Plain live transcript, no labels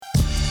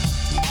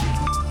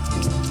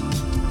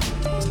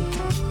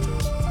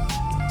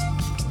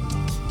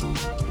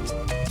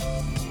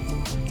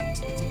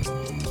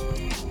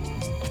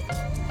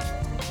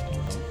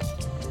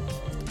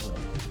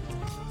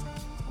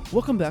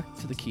Welcome back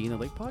to the Key in the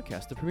Lake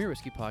podcast, the premier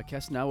whiskey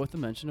podcast, now with the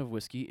mention of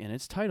whiskey in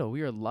its title.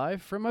 We are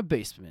live from my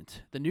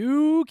basement, the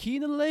new Key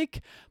in the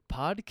Lake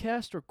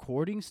podcast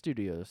recording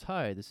studios.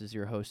 Hi, this is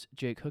your host,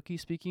 Jake Hookie,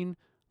 speaking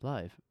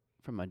live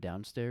from my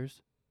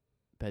downstairs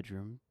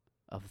bedroom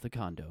of the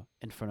condo,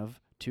 in front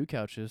of two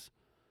couches,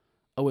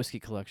 a whiskey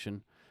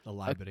collection, A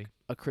library.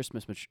 a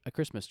Christmas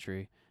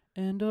tree,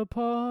 and a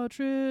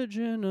partridge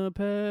in a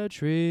pear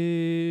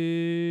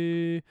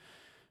tree.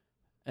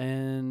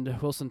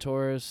 And Wilson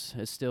Torres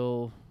is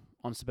still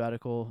on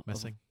sabbatical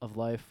Missing. of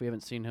life. We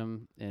haven't seen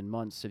him in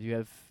months. If you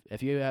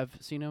have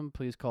seen him,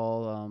 please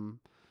call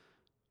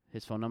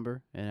his phone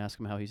number and ask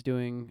him how he's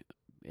doing.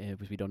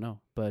 Because we don't know.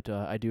 But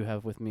I do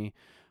have with me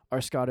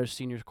our Scottish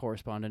senior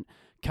correspondent,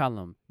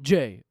 Callum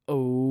J.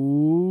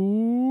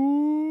 O'Donnell.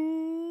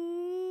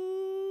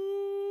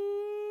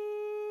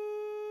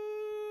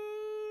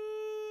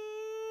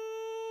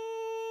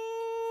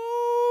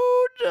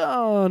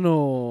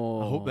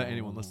 I hope that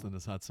anyone listening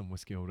has had some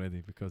whiskey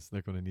already because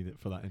they're going to need it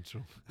for that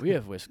intro. We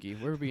have whiskey.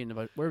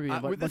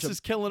 This is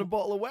killing a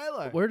bottle of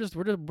Weller. We're just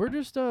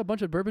a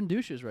bunch of bourbon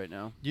douches right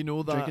now. You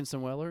know that. Drinking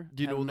some Weller.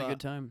 Do you know having that? a good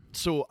time.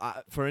 So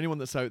for anyone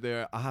that's out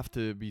there, I have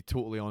to be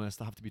totally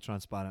honest. I have to be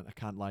transparent. I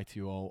can't lie to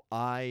you all.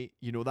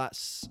 You know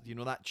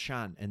that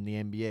chant in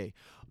the NBA,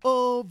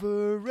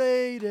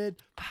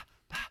 overrated.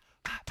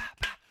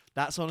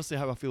 That's honestly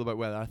how I feel about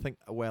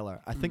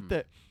Weller. I think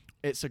that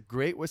it's a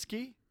great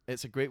whiskey.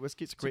 It's a great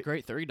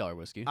 $30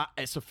 whiskey.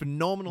 It's a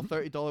phenomenal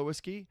 $30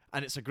 whiskey,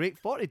 and it's a great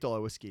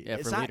 $40 whiskey. Yeah,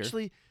 it's for a liter.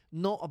 actually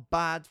not a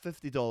bad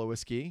 $50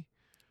 whiskey,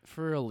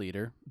 For a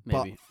liter,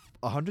 maybe.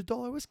 but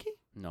 $100 whiskey?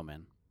 No,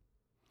 man.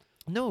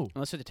 No,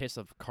 Unless you have the taste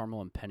of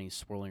caramel and pennies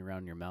swirling around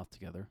in your mouth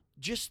together.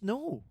 just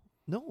no.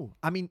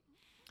 I mean,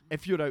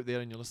 if you're out there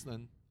and you're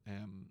listening,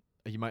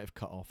 you might have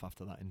cut off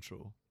after that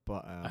intro,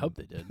 but I hope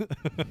they did.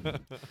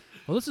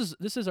 Well,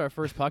 this is our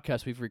first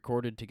podcast we've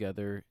recorded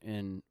together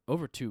in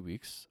over 2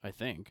 weeks, I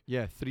think.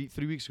 Yeah, three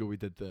weeks ago we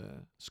did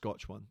the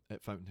Scotch one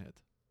at Fountainhead.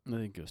 I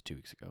think it was 2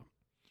 weeks ago.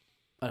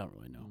 I don't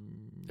really know.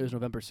 It was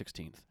November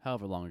 16th,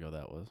 however long ago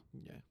that was.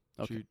 Yeah.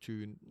 Okay.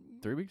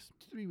 3 weeks?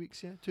 3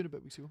 weeks, yeah. 2 and a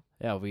bit weeks ago.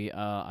 Yeah,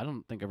 I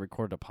don't think I've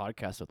recorded a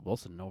podcast with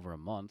Wilson in over a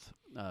month.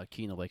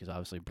 Key in the Lake is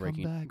obviously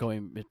breaking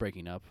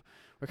up.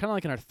 We're kind of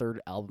like in our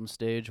third album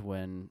stage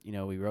when,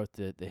 we wrote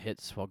the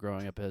hits while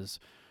growing up as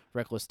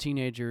reckless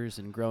teenagers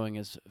and growing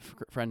as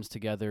friends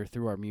together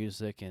through our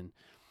music, and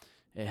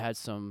it had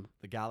some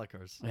The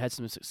Gallagher's.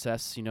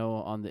 success,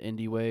 on the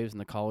indie waves and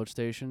the college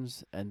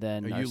stations, and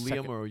then Are you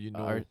Liam or are you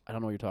Noel? I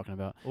don't know what you're talking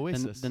about.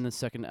 Oasis. Then the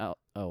second I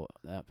don't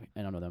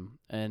know them.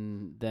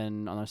 And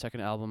then on our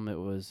second album, it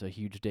was a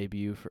huge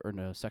debut it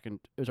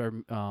was our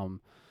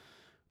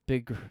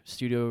big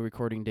studio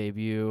recording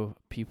debut.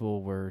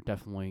 People were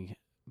definitely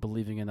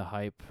believing in the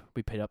hype.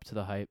 We paid up to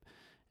the hype,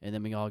 and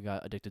then we all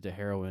got addicted to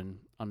heroin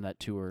on that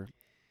tour,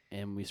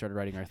 and we started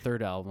writing our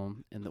third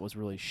album, and that was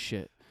really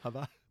shit. Have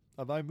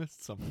I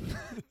missed something?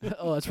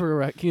 Oh, that's where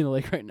we're at, Key in the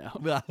Lake right now.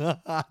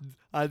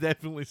 I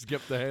definitely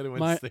skipped the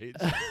heroin stage.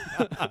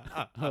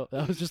 Oh,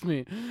 that was just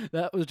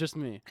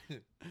me.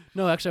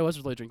 No, actually, I was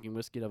really drinking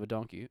whiskey out of a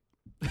donkey.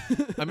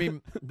 I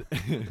mean,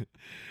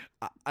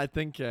 I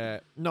think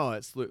no.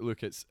 It's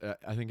look. It's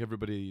I think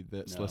everybody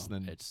that's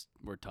listening.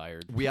 We're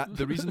tired.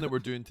 The reason that we're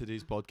doing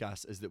today's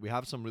podcast is that we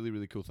have some really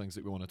really cool things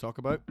that we want to talk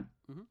about,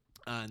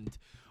 and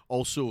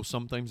also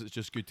sometimes it's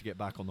just good to get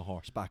back on the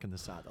horse, back in the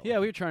saddle. Yeah,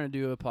 we were trying to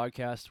do a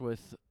podcast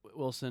with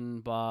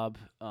Wilson, Bob,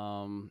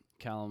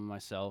 Callum,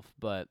 myself,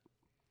 but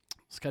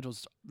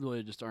schedules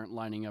really just aren't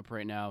lining up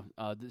right now.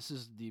 This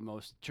is the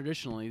most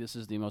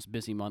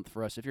busy month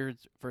for us. If you're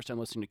first time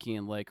listening to Key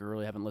in Lake or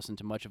really haven't listened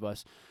to much of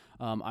us,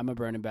 I'm a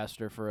brand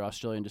ambassador for an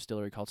Australian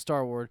distillery called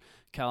Starward.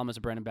 Callum is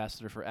a brand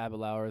ambassador for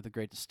Aberlour, the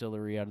great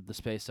distillery out of the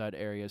Speyside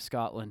area of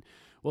Scotland.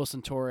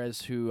 Wilson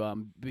Torres,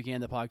 who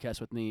began the podcast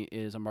with me,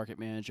 is a market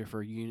manager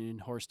for Union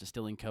Horse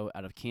Distilling Co.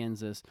 out of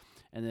Kansas.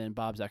 And then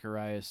Bob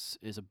Zacharias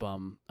is a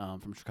bum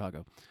from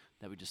Chicago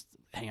that we just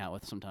hang out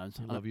with sometimes.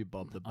 I love you,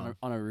 Bob the bum.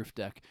 On a roof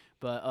deck.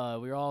 But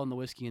we're all in the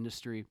whiskey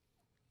industry.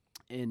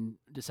 And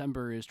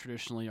December is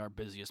traditionally our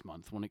busiest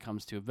month when it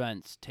comes to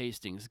events,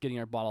 tastings, getting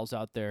our bottles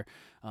out there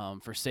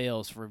for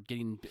sales,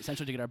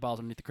 essentially to get our bottles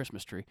underneath the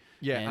Christmas tree.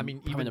 Yeah, I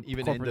mean, even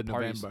end of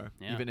parties. November,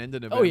 Yeah. even end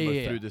of November through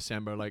yeah.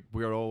 December, like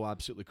we're all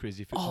absolutely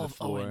crazy foot All to of the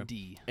floor. OND.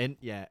 And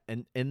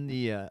in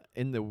the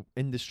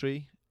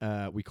industry,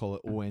 we call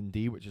it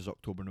OND, which is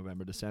October,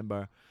 November,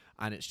 December,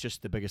 and it's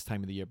just the biggest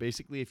time of the year.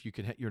 Basically, if you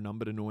can hit your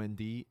number in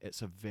OND,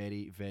 it's a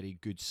very, very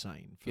good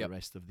sign for the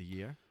rest of the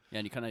year. Yeah,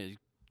 and you kind of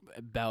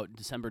about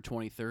December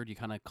 23rd, you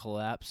kind of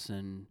collapse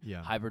and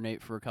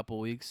hibernate for a couple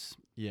of weeks.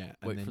 Yeah,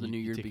 wait and then for the new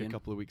year to take begin. a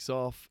couple of weeks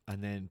off,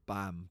 and then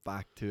bam,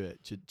 back to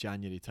it.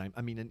 January time.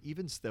 I mean, and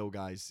even still,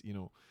 guys,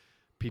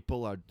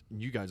 people are.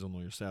 You guys all know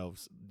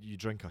yourselves. You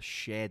drink a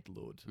shed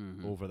load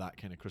over that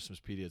kind of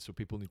Christmas period, so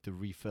people need to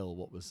refill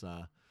what was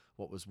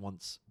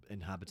once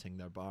inhabiting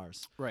their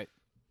bars. Right.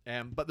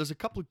 But there's a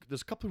couple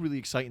of really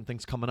exciting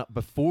things coming up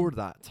before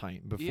that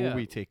time, before Yeah.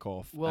 we take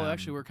off. Well,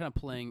 actually, we're kind of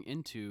playing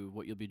into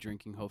what you'll be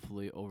drinking,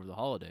 hopefully, over the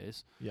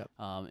holidays. Yep.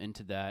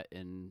 Into that,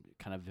 and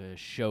kind of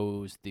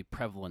shows the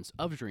prevalence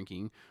of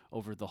drinking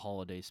over the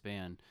holiday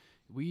span.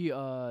 We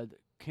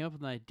came up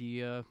with an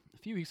idea a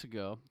few weeks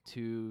ago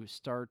to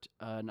start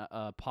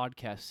a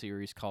podcast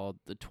series called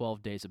The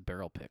 12 Days of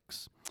Barrel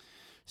Picks.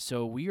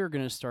 So we are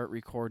going to start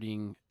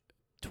recording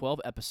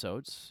 12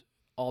 episodes,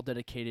 all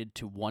dedicated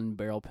to one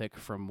barrel pick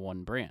from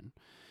one brand.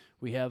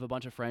 We have a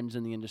bunch of friends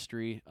in the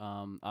industry,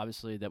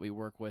 obviously, that we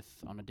work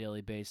with on a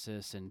daily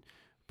basis, and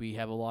we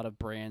have a lot of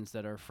brands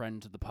that are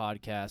friends of the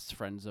podcast,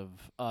 friends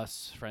of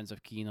us, friends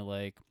of Key in the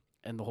Lake,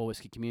 and the whole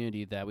whiskey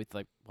community that we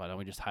like, why don't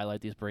we just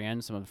highlight these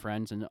brands, some of the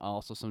friends, and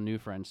also some new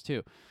friends,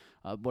 too.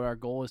 What our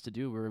goal is to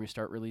do, we're going to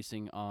start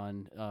releasing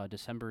on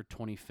December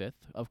 25th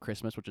of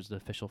Christmas, which is the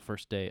official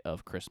first day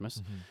of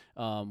Christmas.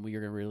 Mm-hmm. We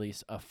are going to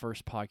release a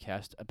first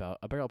podcast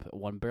about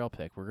one barrel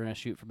pick. We're going to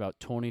shoot for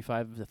about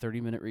 25 to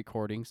 30-minute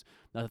recordings,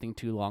 nothing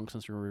too long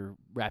since we're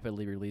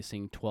rapidly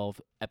releasing 12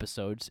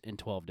 episodes in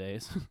 12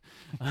 days.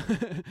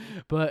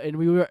 And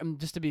we were,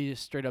 just to be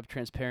straight up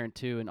transparent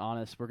too and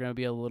honest, we're going to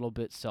be a little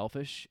bit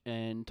selfish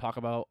and talk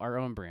about our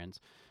own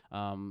brands.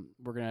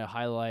 We're going to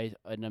highlight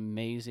an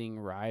amazing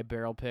rye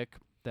barrel pick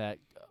that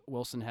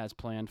Wilson has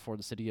planned for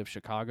the city of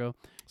Chicago.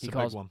 It's a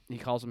big one. He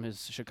calls them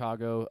his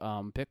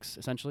Chicago picks,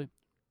 essentially,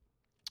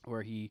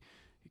 where he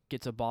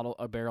gets a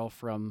barrel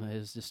from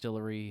his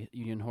distillery,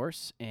 Union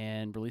Horse,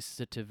 and releases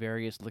it to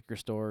various liquor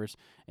stores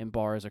and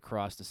bars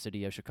across the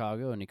city of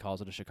Chicago, and he calls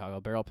it a Chicago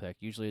barrel pick.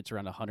 Usually it's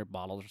around 100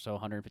 bottles or so,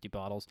 150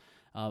 bottles,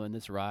 and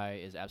this rye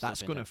is absolutely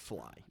That's going to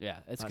fly. Yeah,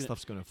 that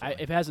stuff's going to fly.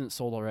 If it hasn't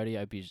sold already,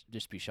 I'd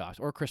just be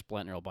shocked. Or Chris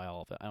Blantner will buy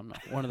all of it. I don't know.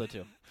 One of the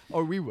two.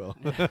 Or we will.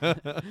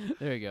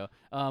 There you go.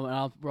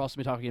 We're also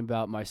be talking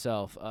about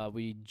myself.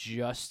 We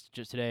just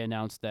today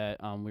announced that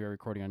we are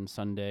recording on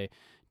Sunday,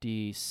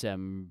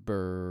 December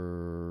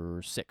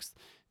 6th,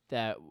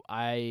 that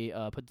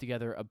I put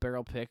together a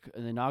barrel pick,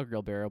 an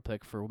inaugural barrel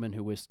pick for Women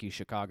Who Whiskey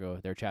Chicago.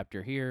 Their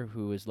chapter here,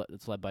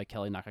 it's led by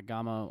Kelly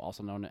Nakagama,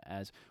 also known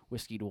as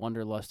Whiskey to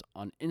Wanderlust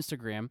on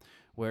Instagram,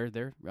 where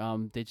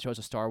they chose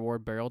a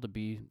Starward barrel to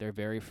be their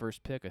very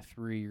first pick, a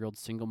 3-year-old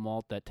single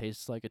malt that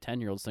tastes like a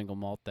 10-year-old single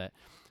malt that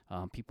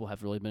people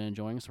have really been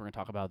enjoying. So we're going to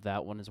talk about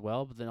that one as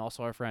well. But then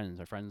also our friends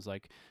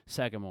like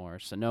Sagamore,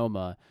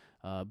 Sonoma,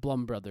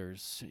 Blum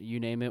Brothers, you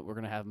name it, we're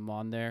going to have them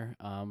on there.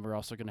 We're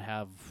also going to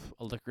have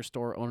a liquor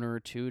store owner or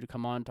two to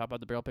come on and talk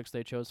about the barrel picks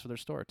they chose for their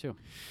store, too.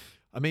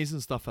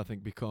 Amazing stuff, I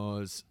think,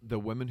 because the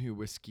Women Who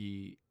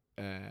Whiskey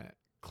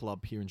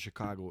club here in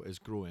Chicago is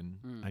growing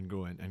and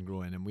growing and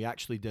growing. And we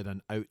actually did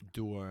an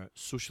outdoor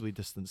socially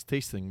distanced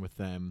tasting with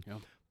them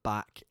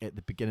back at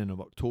the beginning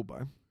of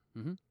October.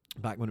 Mm-hmm.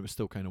 Back when it was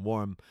still kind of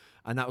warm,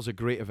 and that was a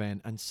great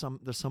event. And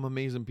there's some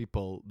amazing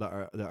people that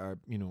are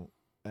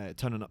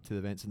turning up to the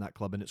events in that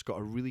club, and it's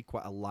got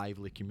quite a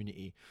lively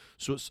community.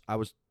 So I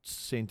was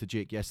saying to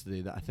Jake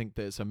yesterday that I think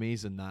that it's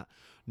amazing that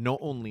not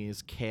only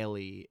is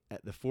Kelly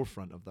at the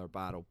forefront of their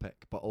barrel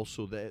pick, but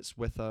also that it's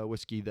with a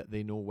whiskey that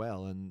they know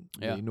well and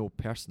they know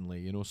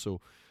personally.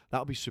 So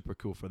that'll be super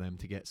cool for them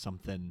to get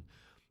something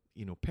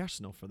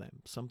personal for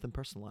them, something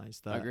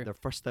personalized. I agree. Their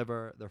first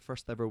ever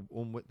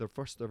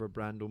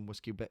brand owned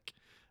whiskey pick,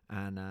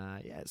 and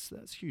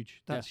that's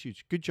huge. That's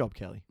huge. Good job,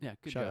 Kelly. Yeah,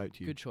 good Shout job. out to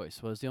you. Good choice.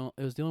 Well,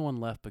 it was the only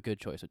one left, but good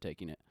choice of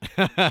taking it.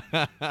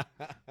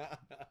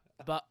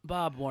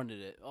 Bob wanted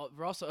it.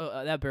 We're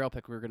also that barrel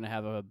pick. We're going to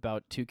have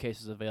about 2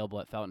 cases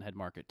available at Fountainhead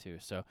Market too.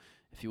 So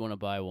if you want to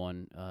buy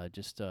one,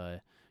 just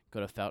go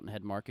to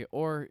Fountainhead Market,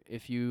 or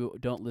if you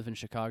don't live in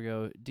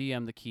Chicago,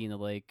 DM the Key in the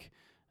Lake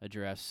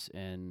address,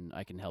 and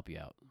I can help you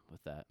out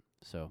with that.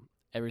 So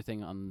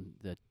everything on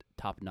the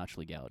top-notch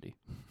legality.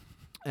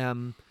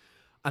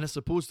 And I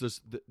suppose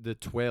there's the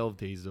 12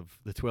 days of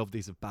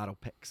barrel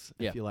picks,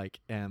 if you like.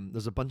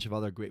 There's a bunch of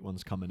other great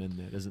ones coming in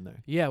there, isn't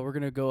there? Yeah, we're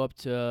gonna go up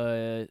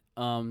to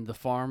the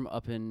farm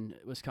up in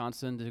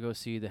Wisconsin to go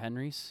see the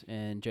Henrys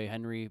and J.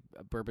 Henry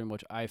bourbon,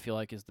 which I feel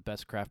like is the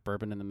best craft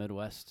bourbon in the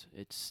Midwest.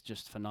 It's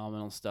just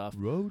phenomenal stuff.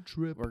 Road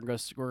trip.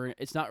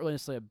 It's not really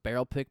necessarily a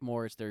barrel pick,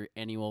 more it's their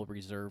annual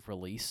reserve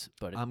release.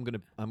 But I'm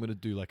gonna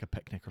do like a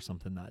picnic or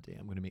something that day.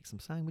 I'm gonna make some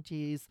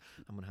sandwiches.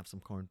 I'm gonna have some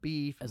corned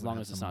beef. As long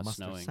as it's not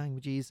mustard snowing.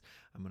 Sandwiches.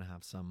 I'm going to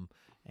have some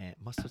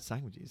mustard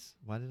sandwiches.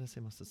 Why did I say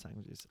mustard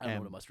sandwiches? I don't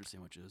know what a mustard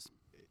sandwich is.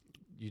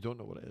 You don't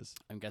know what it is?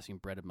 I'm guessing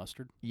bread and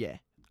mustard. Yeah.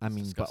 I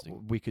mean, disgusting.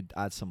 but we could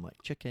add some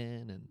like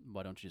chicken and...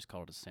 Why don't you just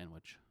call it a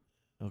sandwich?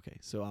 Okay,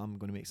 so I'm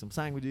going to make some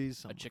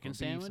sandwiches. A chicken beef,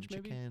 sandwich, some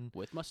maybe? chicken.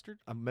 With mustard?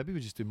 Maybe we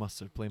just do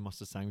plain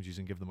mustard sandwiches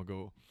and give them a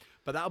go.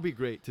 But that'll be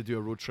great to do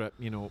a road trip.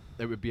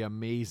 It would be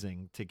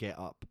amazing to get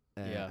up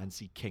and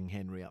see King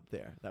Henry up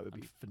there. That would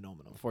be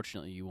phenomenal.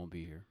 Unfortunately, you won't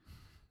be here.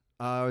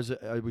 Are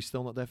we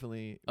still not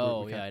definitely...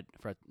 Oh, yeah.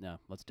 No,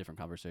 that's a different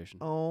conversation.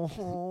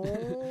 Oh.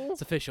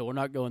 It's official. We're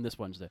not going this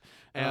Wednesday.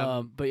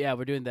 But yeah,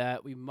 we're doing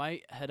that. We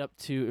might head up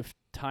to,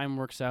 time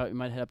works out, we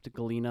might head up to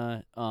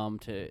Galena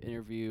to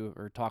interview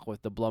or talk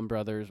with the Blum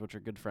brothers, which are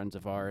good friends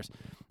of ours,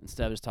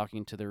 instead of just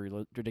talking to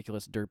the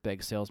ridiculous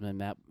dirtbag salesman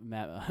Matt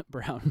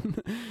Brown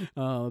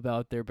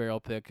about their barrel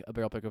pick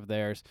of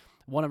theirs.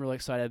 One I'm really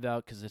excited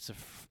about because it's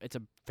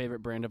a favorite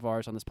brand of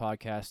ours on this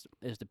podcast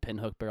is the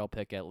Pinhook barrel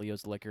pick at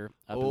Leo's Liquor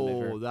up in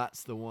Mayfair. Oh,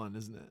 that's the one,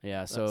 isn't it?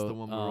 Yeah, That's so the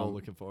one we're all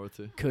looking forward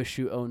to. Kush,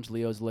 who owns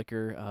Leo's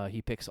Liquor,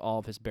 he picks all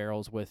of his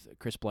barrels with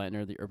Chris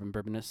Blantner, the urban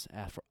bourbonist,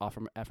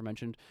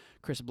 aforementioned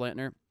Chris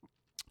Blantner.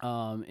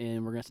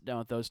 And we're gonna sit down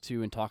with those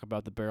two and talk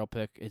about the barrel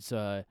pick. It's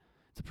a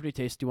pretty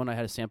tasty one. I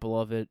had a sample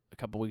of it a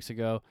couple weeks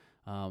ago.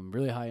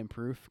 Really high in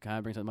proof. Kind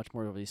of brings out much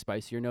more of the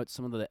spicier notes.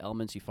 Some of the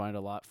elements you find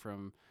a lot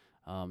from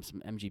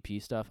some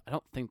MGP stuff. I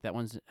don't think that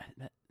one's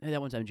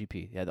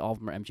MGP. Yeah, all of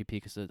them are MGP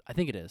because I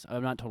think it is.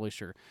 I'm not totally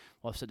sure.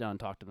 I'll sit down and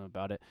talk to them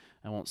about it.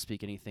 I won't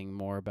speak anything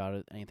more about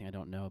it, anything I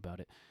don't know about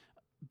it.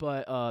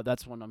 But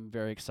that's one I'm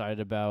very excited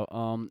about.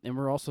 And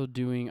we're also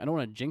doing, I don't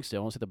want to jinx it, I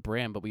won't say the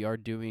brand, but we are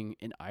doing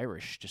an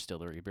Irish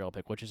distillery barrel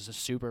pick, which is a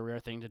super rare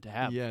thing to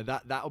have. Yeah,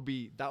 that'll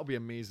be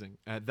amazing.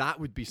 That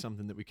would be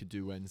something that we could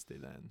do Wednesday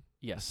then.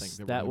 Yes, I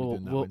think that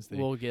Wednesday.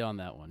 we'll get on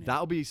that one. Yeah.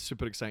 That'll be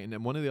super exciting.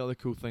 And one of the other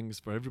cool things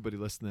for everybody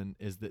listening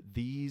is that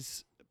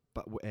these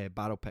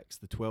barrel picks,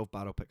 the 12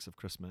 barrel picks of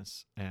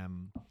Christmas,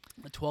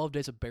 The 12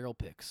 days of barrel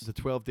picks. the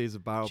 12 days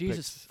of barrel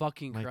Jesus picks,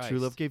 fucking my Christ. true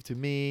love gave to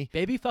me.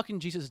 Baby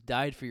fucking Jesus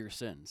died for your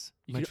sins.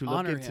 You My can true love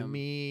honor gave to him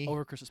me.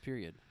 over Christmas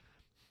period.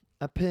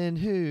 A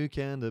pinhook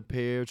and a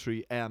pear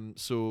tree.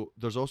 So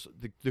there's also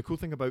the cool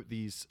thing about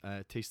these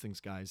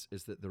tastings, guys,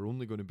 is that they're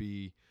only going to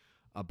be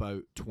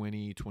about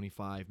 20,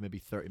 25, maybe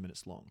 30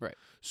 minutes long. Right.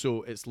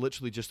 So it's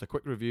literally just a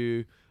quick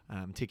review,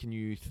 taking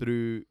you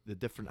through the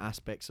different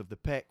aspects of the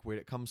pick, where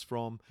it comes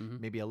from,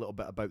 maybe a little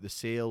bit about the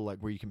sale, like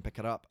where you can pick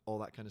it up, all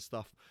that kind of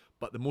stuff.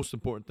 But the most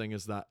important thing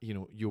is that,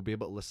 you'll be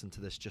able to listen to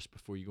this just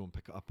before you go and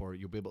pick it up, or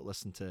you'll be able to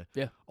listen to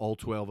all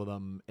 12 of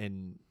them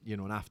in,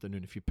 an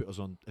afternoon if you put us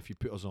on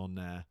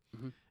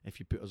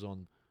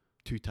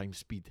 2 times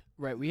speed.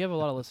 Right. We have a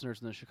lot of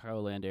listeners in the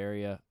Chicagoland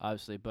area,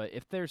 obviously, but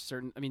if there's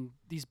certain,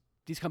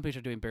 these companies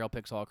are doing barrel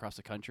picks all across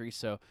the country,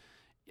 so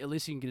at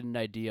least you can get an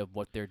idea of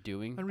what they're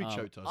doing. And reach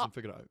out to us and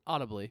figure it out.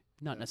 Audibly,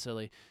 not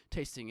necessarily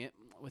tasting it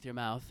with your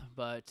mouth,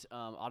 but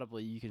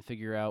audibly you can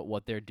figure out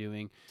what they're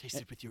doing.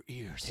 Taste it with your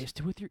ears. Taste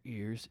it with your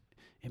ears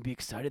and be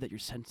excited that your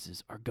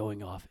senses are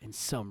going off in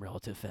some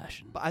relative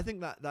fashion. But I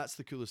think that's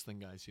the coolest thing,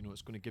 guys.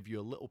 It's going to give you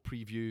a little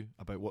preview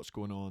about what's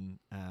going on.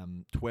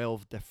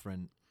 12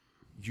 different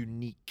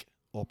unique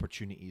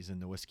opportunities in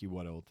the whiskey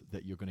world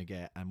that you're going to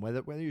get, and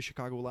whether you're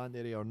Chicagoland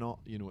area or not,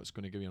 it's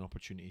going to give you an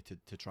opportunity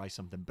to try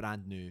something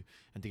brand new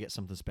and to get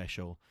something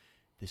special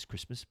this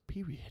Christmas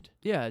period.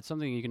 Yeah, it's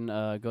something you can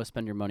go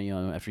spend your money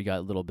on after you got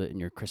a little bit in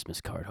your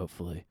Christmas card,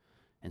 hopefully,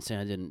 and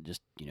Santa didn't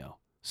just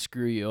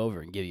screw you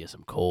over and give you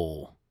some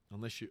coal.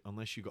 Unless you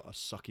got a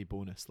sucky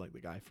bonus like the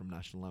guy from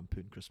National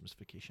Lampoon Christmas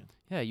Vacation.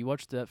 Yeah, you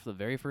watched that for the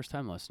very first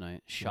time last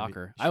night.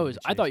 Shocker!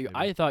 Chevy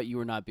I thought you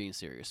were not being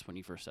serious when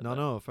you first said that.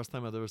 No, first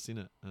time I'd ever seen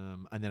it.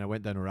 And then I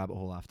went down a rabbit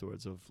hole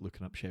afterwards of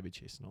looking up Chevy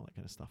Chase and all that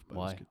kind of stuff. But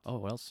why? It was good. Oh,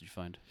 what else did you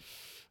find?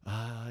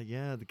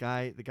 Yeah, the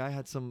guy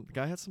had some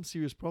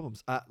serious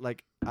problems.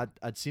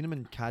 I'd seen him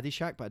in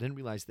Caddyshack, but I didn't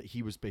realize that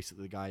he was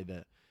basically the guy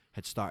that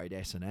had started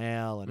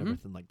SNL and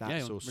everything like that. Yeah,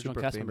 so original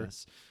super cast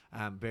famous.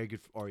 Very good,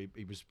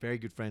 he was very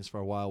good friends for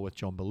a while with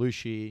John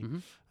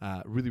Belushi.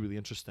 Really, really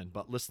interesting.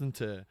 But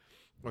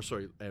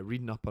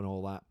reading up on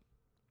all that,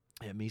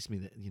 it amazed me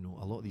that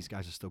a lot of these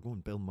guys are still going.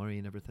 Bill Murray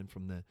and everything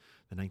from the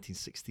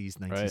 1960s,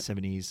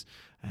 1970s.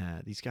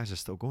 These guys are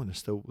still going. They're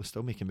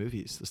still making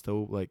movies. They're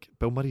still like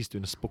Bill Murray's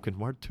doing a spoken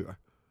word tour.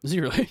 Is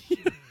he really?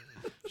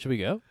 Should we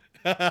go?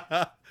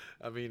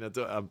 I mean,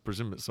 I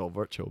presume it's all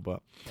virtual,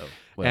 but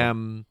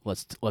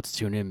let's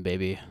tune in,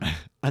 baby.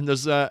 And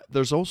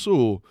there's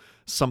also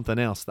something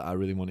else that I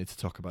really wanted to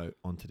talk about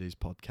on today's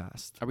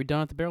podcast. Are we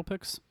done at the barrel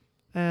picks?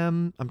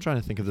 I'm trying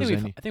to think if there's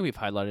any. I think we've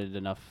highlighted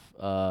enough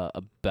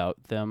about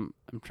them.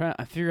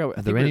 I figure out.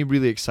 Are there any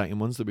really exciting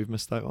ones that we've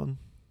missed out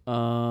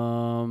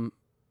on?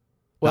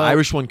 The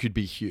Irish one could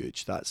be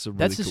huge. That's a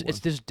really cool one. It's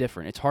just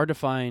different. It's hard to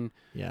find.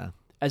 Yeah.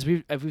 As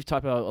we've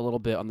talked about a little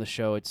bit on the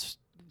show,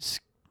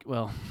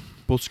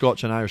 both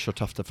Scotch and Irish are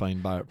tough to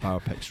find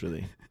barrel picks,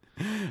 really.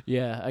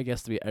 Yeah, I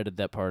guess we edited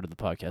that part of the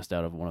podcast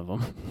out of one of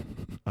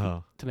them.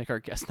 Oh. To make our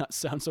guests not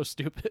sound so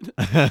stupid.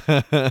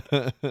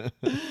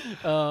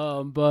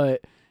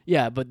 But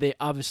they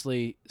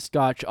obviously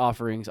Scotch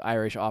offerings,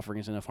 Irish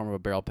offerings in the form of a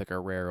barrel pick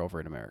are rare over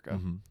in America,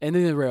 and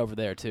then they're rare over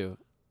there too.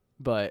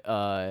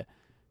 But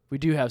we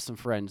do have some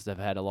friends that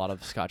have had a lot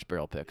of Scotch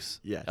barrel picks.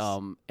 Yes.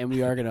 And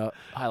we are gonna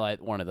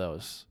highlight one of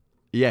those.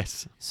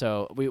 Yes.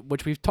 So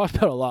which we've talked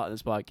about a lot in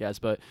this podcast,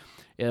 but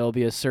it'll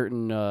be a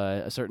certain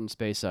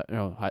space side.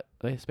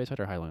 Space side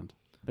or Highland?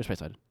 There's space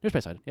side. There's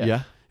space side.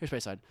 Yeah. There's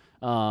space side.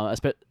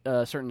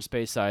 A certain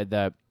space side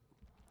that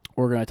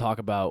we're gonna talk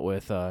about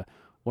with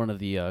one of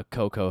the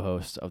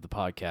co-hosts of the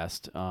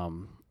podcast,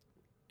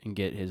 and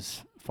get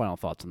his final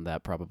thoughts on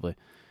that probably.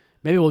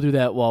 Maybe we'll do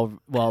that while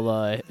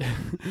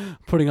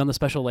putting on the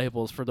special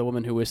labels for the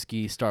Woman Who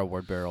Whiskey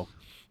Starward barrel.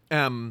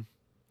 And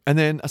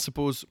then I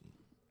suppose,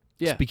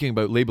 Yeah. speaking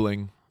about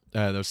labeling,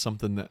 there's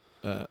something that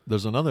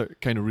there's another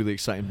kind of really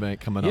exciting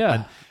event coming Yeah.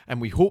 up,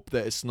 and we hope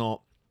that it's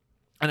not.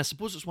 And I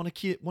suppose it's one of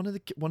the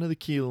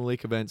Keelan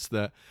Lake events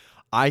that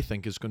I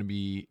think is going to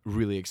be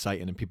really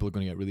exciting, and people are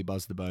going to get really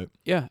buzzed about.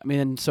 Yeah, I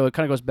mean, so it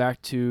kind of goes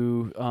back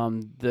to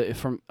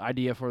the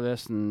idea for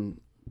this, and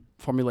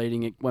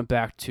formulating it went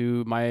back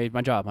to my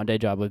day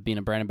job with being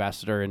a brand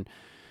ambassador, and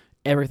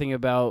everything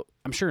about,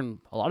 I'm sure in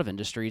a lot of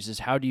industries, is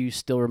how do you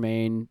still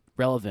remain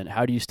relevant?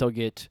 How do you still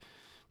get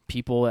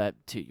people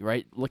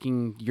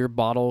looking your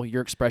bottle,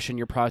 your expression,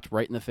 your product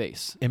right in the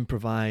face?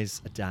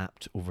 Improvise,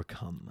 adapt,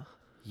 overcome.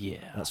 Yeah,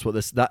 That's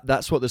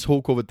what this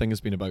whole COVID thing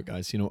has been about,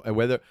 guys.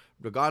 Whether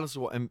regardless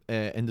of what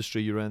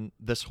industry you're in,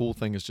 this whole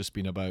thing has just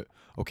been about,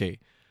 okay,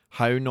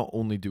 how not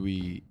only do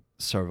we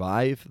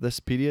survive this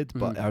period,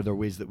 but are there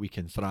ways that we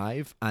can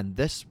thrive? And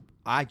this,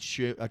 I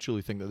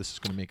truly think that this is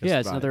going to make us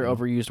thrive. It's another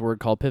overused word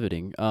called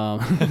pivoting.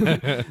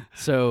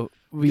 So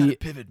we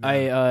pivot,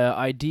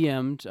 I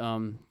DM'd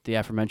the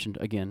aforementioned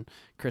again,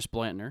 Chris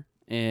Blantner,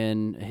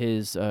 and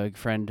his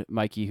friend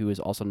Mikey, who is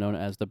also known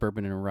as the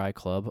Bourbon and Rye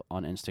Club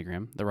on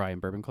Instagram, the Rye and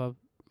Bourbon Club,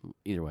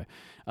 either way,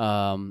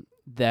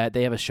 that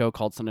they have a show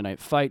called Sunday Night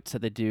Fights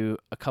that they do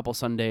a couple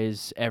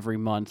Sundays every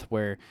month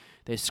where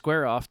they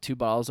square off 2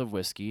 bottles of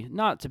whiskey,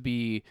 not to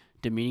be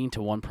demeaning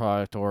to one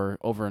product or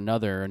over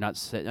another, or not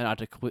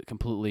to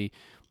completely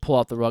pull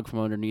out the rug from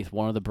underneath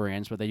one of the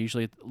brands, but they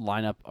usually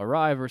line up a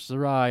rye versus a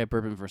rye, a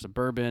bourbon versus a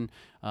bourbon,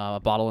 a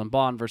bottle and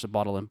bond versus a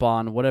bottle and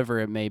bond, whatever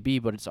it may be,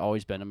 but it's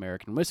always been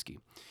American whiskey.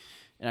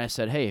 And I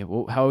said, hey,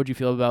 well, how would you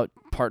feel about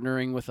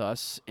partnering with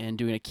us and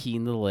doing a Key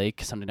in the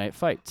Lake Sunday Night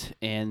Fight?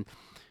 And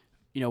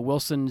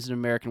Wilson's an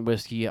American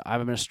whiskey.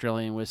 I'm an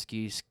Australian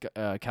whiskey.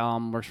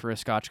 Callum works for a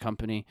Scotch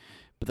company.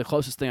 But the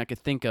closest thing I could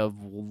think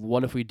of,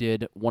 what if we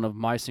did one of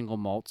my single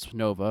malts,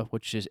 Nova,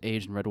 which is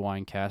aged in red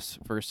wine casks,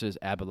 versus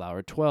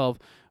Aberlour 12,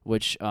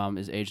 which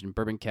is aged in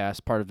bourbon casks.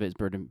 Part of it is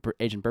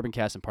aged in bourbon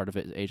casks, and part of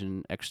it is aged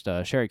in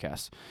sherry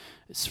casks.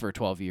 It's for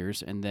 12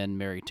 years, and then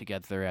married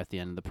together at the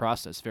end of the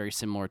process. Very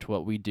similar to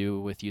what we do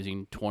with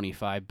using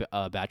 25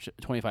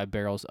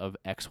 barrels of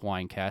X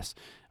wine casks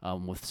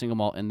with single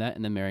malt in that,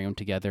 and then marrying them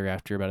together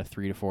after about a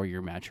 3 to 4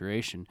 year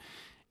maturation,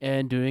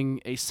 and doing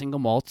a single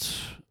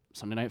malt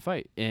Sunday Night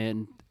Fight.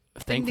 And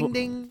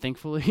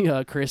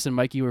thankfully, Chris and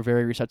Mikey were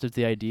very receptive to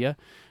the idea.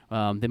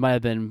 They might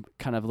have been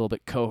kind of a little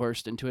bit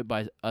coerced into it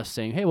by us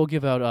saying, hey, we'll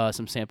give out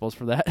some samples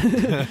for that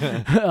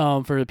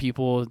for the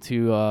people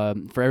to,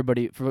 for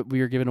everybody. We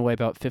were giving away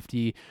about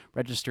 50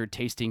 registered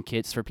tasting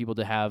kits for people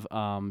to have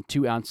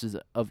 2 ounces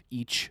of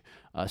each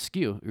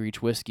SKU or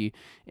each whiskey.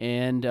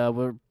 And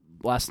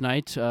last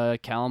night,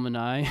 Callum and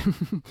I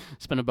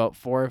spent about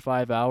 4 or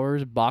 5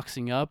 hours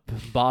boxing up,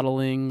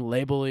 bottling,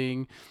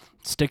 labeling,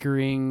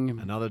 stickering,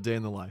 another day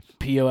in the life,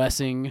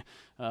 POSing,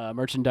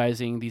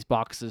 merchandising these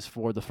boxes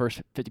for the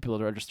first 50 people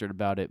that registered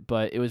about it.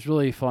 But it was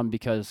really fun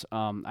because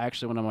I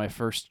actually went on my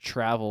first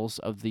travels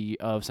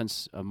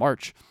since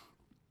March.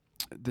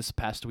 This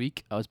past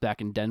week, I was back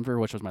in Denver,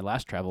 which was my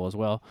last travel as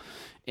well.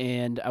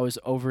 And I was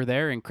over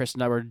there, and Chris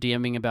and I were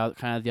DMing about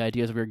kind of the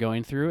ideas we were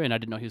going through, and I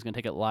didn't know he was going to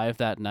take it live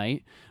that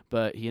night,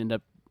 but he ended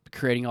up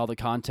creating all the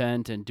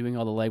content and doing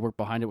all the legwork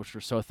behind it, which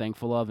we're so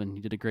thankful of, and he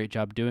did a great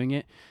job doing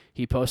it.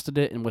 He posted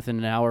it, and within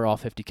an hour, all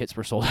 50 kits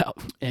were sold out.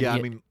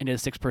 And and a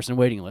 6-person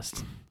waiting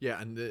list. Yeah,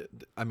 and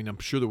I'm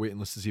sure the waiting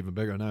list is even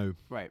bigger now.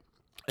 Right.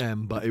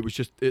 But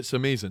it's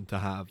amazing to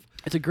have.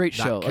 It's a great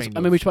show. We should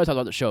probably talk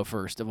about the show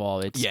first of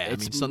all.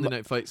 Sunday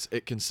Night Fights,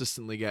 it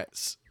consistently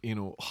gets,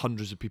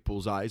 hundreds of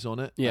people's eyes on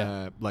it.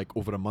 Yeah. Like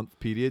over a month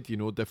period,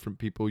 different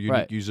people,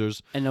 unique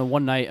users. And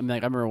one night, I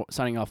remember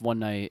signing off one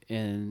night,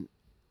 and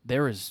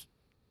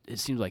it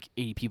seemed like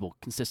 80 people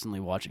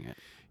consistently watching it.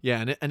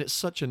 Yeah, and it's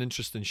such an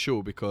interesting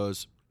show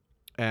because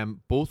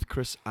both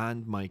Chris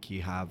and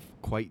Mikey have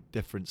quite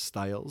different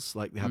styles.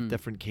 Like they have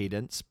different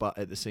cadence, but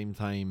at the same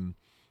time,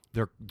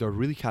 they're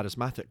really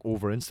charismatic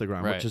over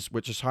Instagram, right,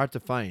 which is hard to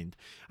find,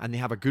 and they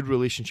have a good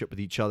relationship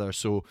with each other.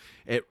 So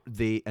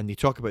they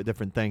talk about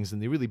different things,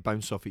 and they really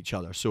bounce off each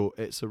other. So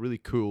it's a really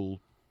cool.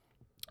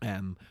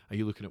 Are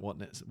you looking at what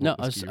next? No,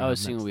 I was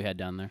seeing what we had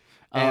down there.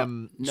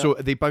 So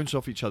they bounce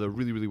off each other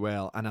really, really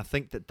well, and I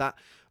think that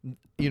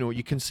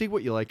you can say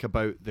what you like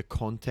about the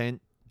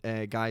content,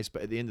 guys,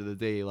 but at the end of the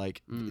day,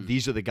 like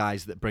these are the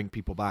guys that bring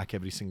people back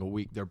every single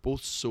week. They're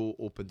both so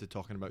open to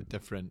talking about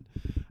different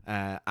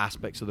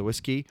aspects of the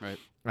whiskey. Right.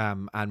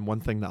 And one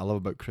thing that I love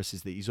about Chris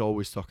is that he's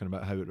always talking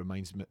about how it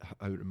reminds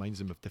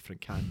him of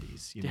different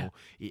candies.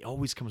 He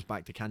always comes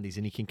back to candies,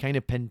 and he can kind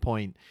of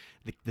pinpoint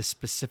the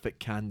specific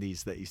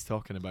candies that he's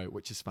talking about,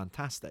 which is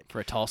fantastic.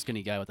 For a tall,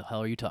 skinny guy, what the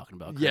hell are you talking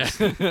about, Chris?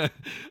 Yeah.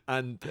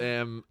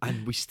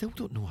 and we still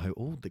don't know how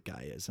old the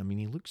guy is. I mean,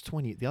 he looks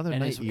 20. The other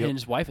night,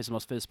 his wife is the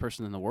most fittest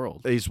person in the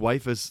world. His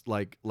wife is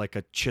like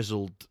a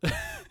chiseled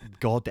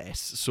goddess.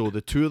 So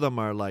the two of them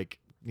are like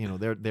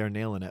they're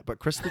nailing it. But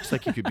Chris looks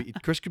like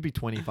Chris could be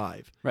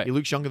 25. Right. He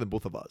looks younger than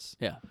both of us.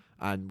 Yeah.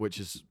 And which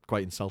is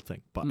quite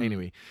insulting. But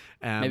anyway,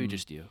 maybe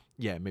just you.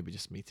 Yeah, maybe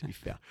just me, to be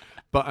fair.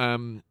 But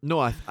no,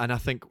 I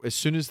think as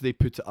soon as they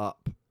put it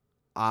up,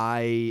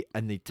 and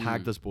they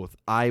tagged us both,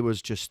 I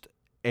was just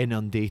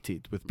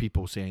inundated with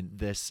people saying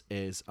this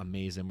is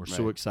amazing. We're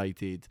so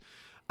excited.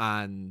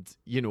 And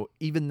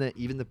even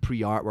the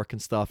pre-artwork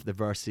and stuff, the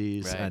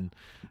verses, and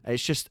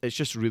it's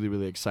just really,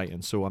 really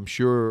exciting. So I'm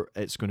sure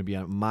it's going to be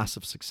a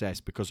massive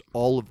success because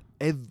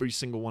every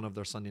single one of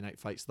their Sunday night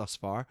fights thus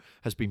far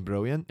has been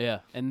brilliant. Yeah,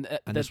 and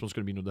this one's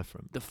going to be no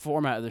different. The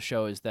format of the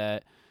show is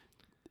that,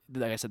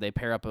 like I said, they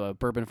pair up a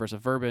bourbon versus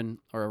a bourbon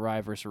or a rye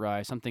versus a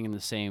rye, something in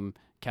the same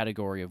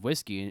category of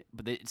whiskey.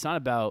 But it's not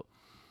about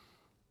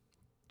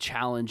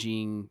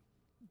challenging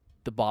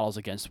the bottles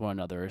against one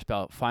another. It's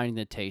about finding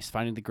the taste,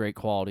 finding the great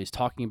qualities,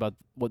 talking about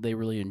what they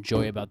really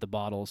enjoy about the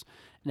bottles.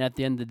 And at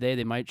the end of the day,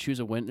 they might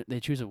choose a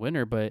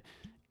winner, but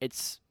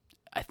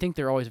I think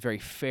they're always very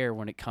fair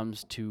when it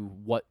comes to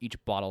what each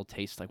bottle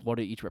tastes like, what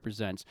it each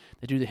represents.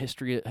 They do the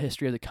history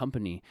of the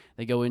company.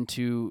 They go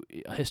into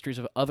histories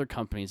of other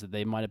companies that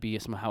they might be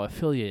somehow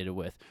affiliated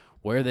with,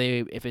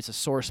 if it's a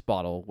source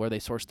bottle, where they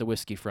source the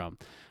whiskey from.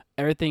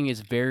 Everything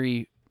is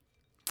very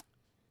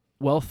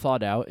well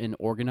thought out and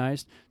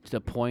organized to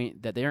the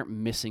point that they aren't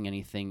missing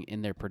anything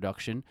in their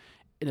production.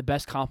 And the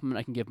best compliment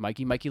I can give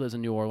Mikey lives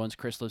in New Orleans.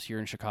 Chris lives here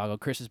in Chicago.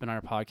 Chris has been on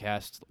our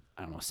podcast,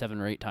 I don't know, 7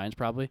 or 8 times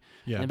probably.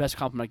 Yeah. And the best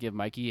compliment I give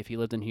Mikey, if he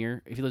lived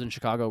in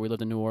Chicago, we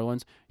lived in New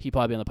Orleans, he'd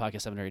probably be on the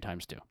podcast 7 or 8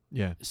 times too.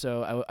 Yeah.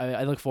 So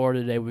I look forward to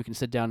the day we can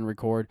sit down and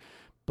record.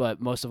 But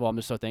most of all, I'm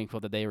just so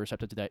thankful that they were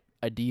receptive to the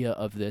idea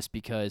of this,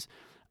 because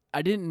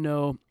I didn't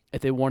know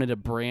if they wanted a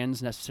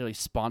brands necessarily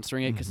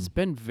sponsoring it, because it's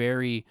been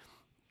very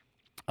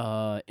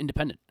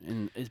independent,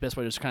 and is the best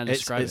way to just kind of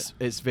describe it.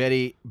 It's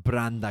very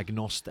brand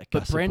agnostic,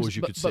 I suppose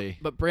you could say.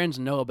 But brands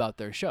know about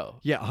their show.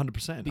 Yeah,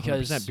 100%.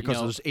 Because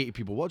there's 80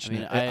 people watching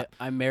it.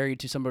 I'm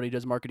married to somebody who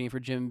does marketing for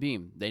Jim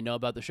Beam. They know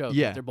about the show.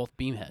 Yeah, they're both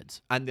Beam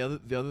heads. And the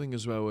other thing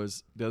as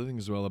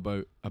well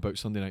about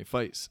Sunday Night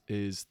Fights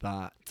is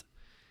that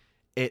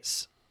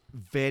it's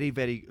very,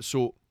 very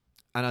so.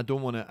 And I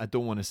don't want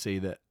to say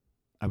that.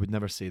 I would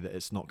never say that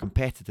it's not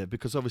competitive,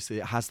 because obviously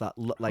it has that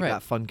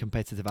that fun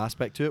competitive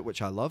aspect to it,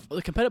 which I love. Well,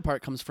 the competitive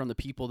part comes from the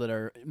people that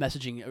are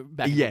messaging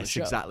back. Yes, the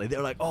show. Exactly.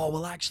 They're like, oh,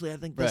 well, actually, I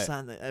think this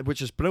and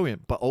which is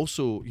brilliant. But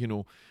also,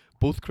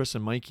 both Chris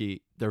and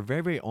Mikey, they're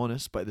very, very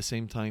honest, but at the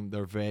same time,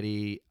 they're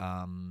very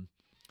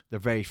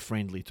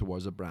friendly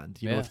towards a brand.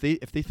 If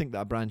they think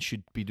that a brand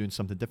should be doing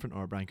something different,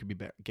 or a brand could be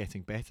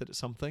getting better at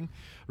something,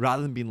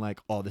 rather than being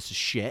like, oh, this is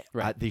shit,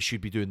 they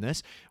should be doing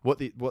this. What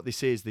they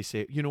say is,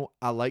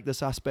 I like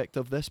this aspect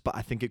of this, but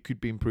I think it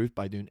could be improved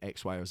by doing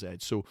X, Y, or Z.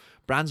 So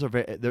brands are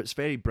it's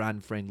very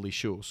brand friendly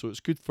show. So it's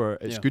good for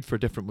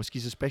different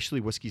whiskies, especially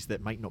whiskies that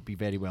might not be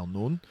very well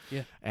known.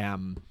 Yeah.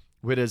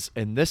 Whereas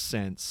in this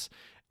sense,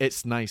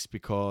 it's nice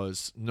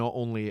because not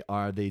only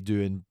are they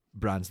doing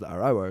brands that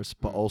are ours,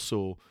 but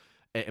also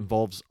it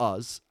involves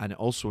us, and it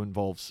also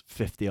involves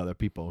 50 other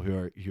people who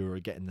are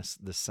getting this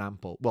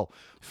sample. Well,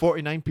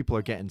 49 people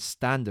are getting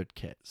standard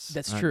kits.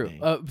 That's true.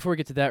 Before we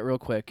get to that real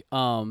quick,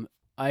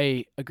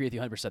 I agree with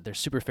you 100%. They're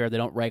super fair. They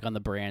don't rag on the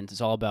brands.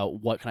 It's all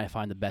about what can I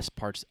find the best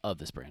parts of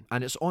this brand.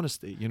 And it's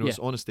honesty. It's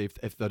honesty.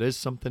 If there is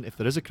something, if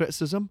there is a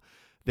criticism,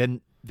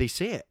 then they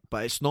say it.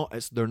 But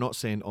they're not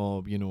saying,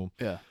 oh,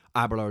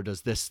 Aberlour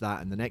does this,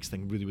 that, and the next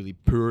thing really, really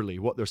poorly.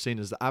 What they're saying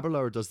is that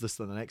Aberlour does this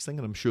and the next thing,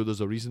 and I'm sure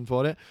there's a reason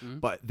for it,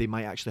 but they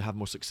might actually have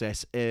more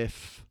success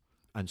if,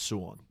 and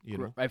so on,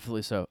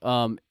 Rightfully so.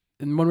 And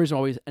one reason I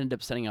always end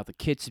up sending out the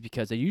kits is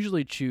because they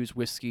usually choose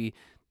whiskey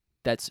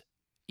that's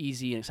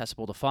easy and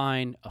accessible to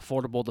find,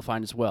 affordable to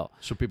find as well.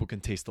 So people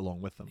can taste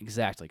along with them.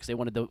 Exactly, because they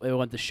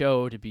want the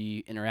show to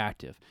be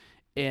interactive.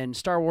 And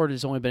Starward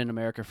has only been in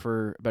America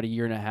for about 1.5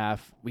 years.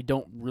 We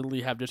don't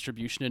really have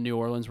distribution in New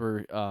Orleans,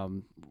 where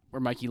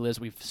Mikey lives.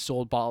 We've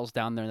sold bottles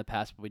down there in the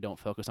past, but we don't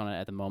focus on it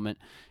at the moment.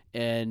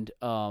 And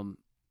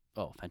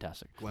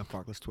fantastic.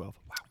 Glenfarclas 12.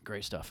 Wow,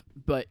 great stuff.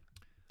 But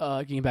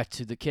getting back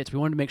to the kits, we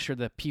wanted to make sure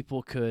that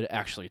people could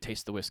actually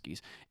taste the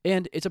whiskeys.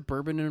 And it's a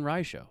bourbon and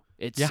rye show.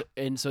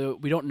 And so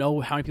we don't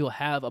know how many people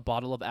have a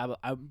bottle of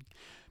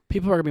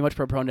people are going to be much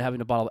more prone to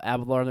having a bottle of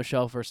Aberlour on the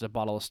shelf versus a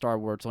bottle of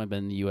Starward. It's only been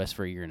in the U.S.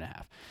 for 1.5 years.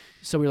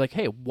 So we were like,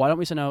 hey, why don't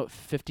we send out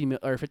 50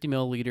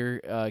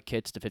 milliliter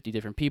kits to 50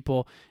 different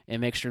people and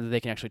make sure that they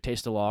can actually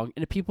taste along.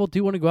 And if people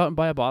do want to go out and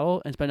buy a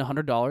bottle and spend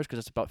 $100, because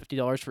it's about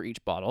 $50 for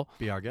each bottle,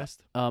 be our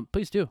guest.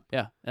 Please do.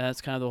 Yeah, and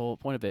that's kind of the whole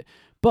point of it.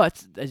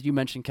 But as you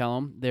mentioned,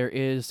 Callum, there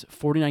is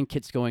 49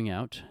 kits going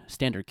out,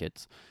 standard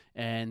kits,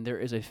 and there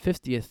is a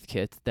 50th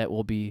kit that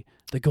will be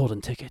the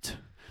golden ticket.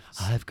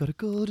 I've got a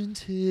golden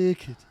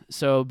ticket.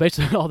 So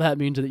basically, all that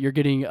means that you're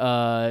getting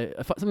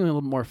something a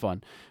little more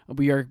fun.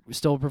 We are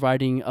still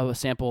providing a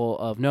sample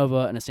of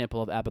Nova and a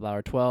sample of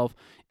Abelauer 12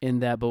 in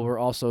that, but we're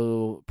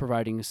also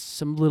providing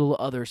some little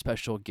other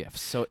special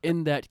gifts. So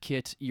in that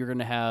kit, you're going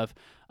to have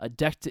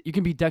you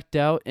can be decked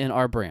out in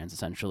our brands,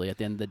 essentially, at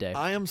the end of the day.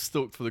 I am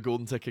stoked for the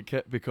golden ticket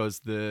kit because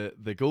the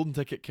golden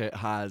ticket kit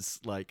has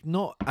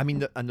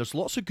and there's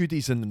lots of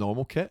goodies in the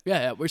normal kit.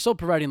 Yeah, we're still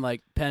providing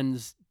like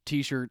pens,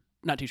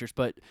 not t-shirts,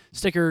 but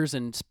stickers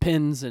and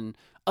pins and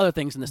other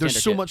things in the standard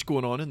There's so kit. much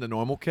going on in the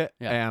normal kit.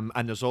 Yeah.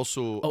 And there's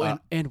also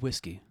and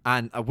whiskey.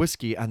 and a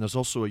whiskey, and there's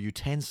also a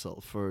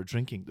utensil for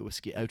drinking the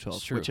whiskey out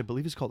of, True. which I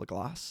believe is called a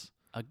glass.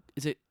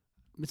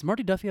 Does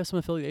Marty Duffy have some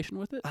affiliation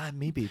with it?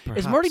 Maybe,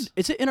 perhaps.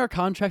 Is it in our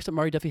contracts that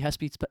Marty Duffy has to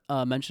be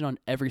mentioned on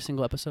every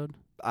single episode?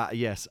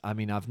 Yes, I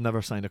mean I've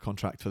never signed a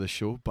contract for this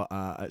show, but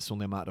it's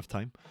only a matter of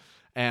time.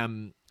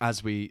 There's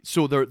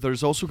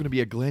also going to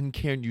be a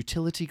Glencairn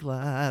utility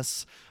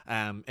glass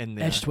in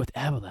there, Etched with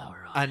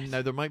Abelauer on and it.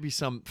 now there might be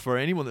some for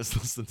anyone that's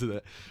listening to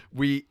that.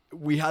 We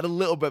had a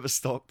little bit of a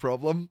stock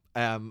problem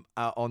on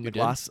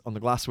the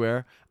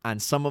glassware,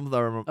 and some of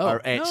them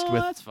are etched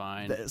with. That's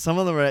fine. Some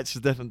of them are etched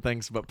with different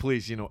things, but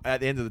please, at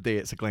the end of the day,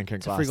 it's a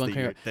Glencairn glass free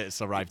Glencairn.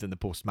 that's arrived in the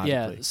post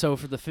magically. Yeah. So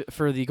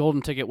for the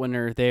golden ticket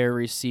winner, they're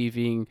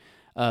receiving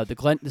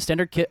the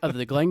standard kit of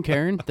the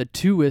Glencairn, the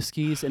 2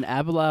 whiskeys, an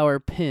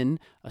Abelauer pin,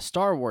 a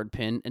Star Ward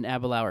pin, an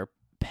Abelauer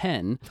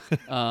pen,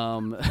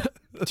 a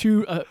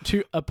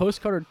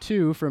postcard or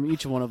 2 from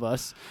each one of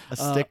us, A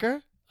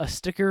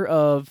sticker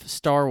of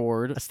Star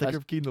Ward, a sticker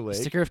of Keena Lake.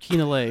 sticker of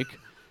Keena Lake.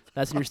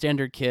 That's in your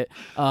standard kit,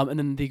 and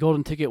then the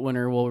golden ticket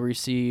winner will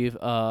receive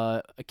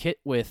a kit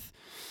with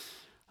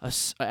a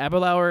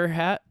Abelauer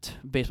hat,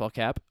 baseball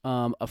cap,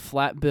 a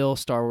flat bill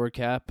Star Ward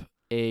cap,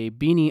 a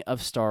beanie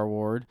of Star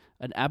Ward,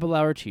 an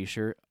Abelauer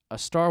t-shirt, a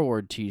Star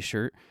Ward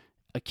t-shirt,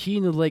 a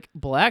Keena Lake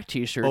black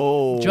t-shirt,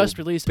 just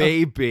released,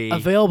 baby,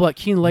 available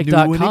at new and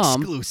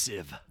KeenaLake.com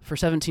exclusive for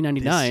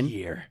 $17.99 this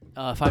year.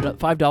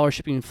 $5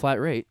 shipping flat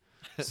rate.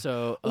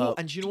 So,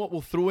 and you know what?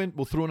 We'll throw in an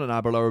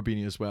Abelauer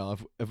beanie as well.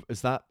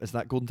 Is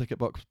that golden ticket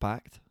box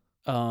packed?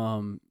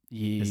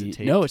 Is it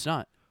taped? No, it's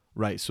not.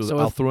 Right, so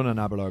I'll throw in an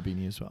Abelauer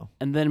beanie as well.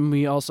 And then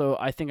we also,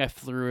 I think I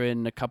threw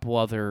in a couple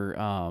other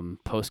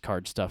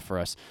postcard stuff for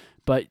us.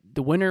 But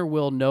the winner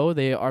will know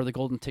they are the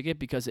golden ticket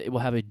because it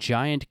will have a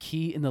giant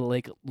Key in the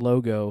Lake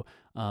logo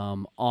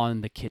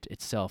on the kit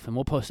itself. And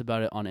we'll post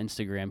about it on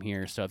Instagram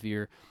here. So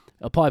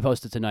I'll probably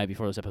post it tonight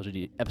before this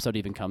episode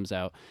even comes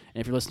out. And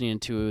if you're listening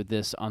to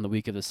this on the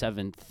week of the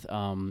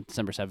 7th,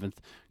 December 7th,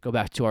 go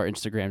back to our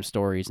Instagram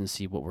stories and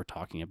see what we're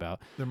talking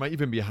about. There might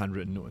even be a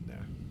handwritten note in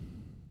there.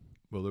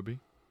 Will there be?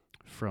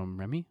 From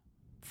Remy?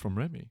 From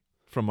Remy.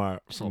 From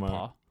our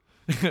paw.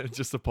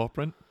 just a paw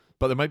print.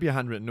 But there might be a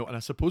handwritten note, and I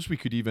suppose we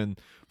could even,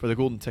 for the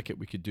golden ticket,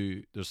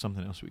 there's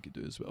something else we could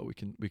do as well. We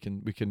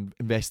can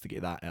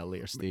investigate that at a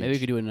later stage. Maybe we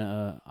could do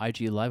an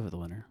IG live with the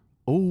winner.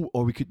 Oh,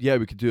 or we could do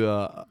we could do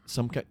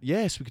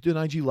an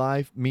IG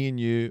live, me and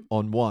you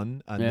on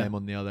one, and them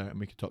on the other, and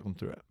we could talk them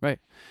through it. Right.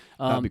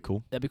 That'd be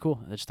cool. That'd be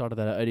cool. I just thought of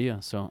that idea,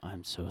 so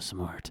I'm so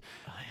smart.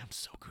 I am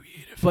so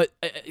creative. But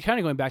kind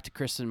of going back to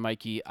Chris and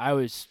Mikey, I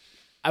was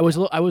a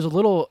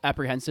little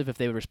apprehensive if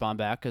they would respond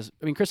back because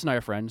Chris and I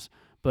are friends,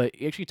 but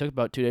it actually took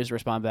about 2 days to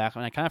respond back,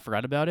 and I kind of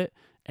forgot about it.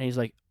 And he's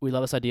like, "We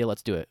love this idea.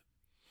 Let's do it."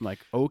 I'm like,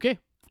 "Okay."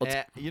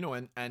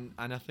 And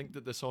I think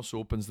that this also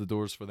opens the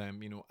doors for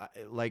them.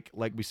 Like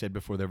we said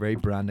before, they're very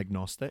brand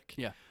agnostic.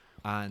 Yeah.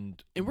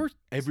 And we're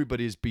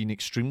everybody's been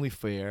extremely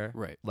fair,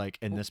 right? Like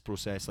in this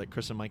process, like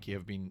Chris and Mikey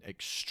have been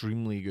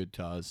extremely good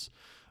to us,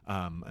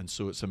 and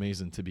so it's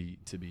amazing to be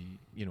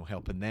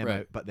helping them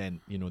out. But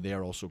then they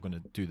are also going to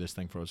do this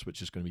thing for us,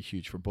 which is going to be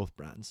huge for both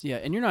brands. Yeah,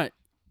 and you're not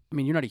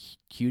a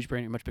huge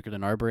brand. You're much bigger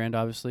than our brand,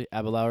 obviously.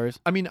 Abelauer's.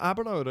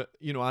 Abelauer,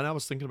 and I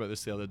was thinking about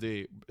this the other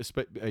day,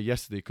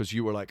 yesterday, because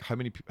you were like, how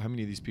many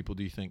of these people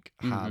do you think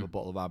have a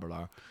bottle of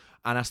Abelauer?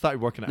 And I started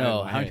working it out.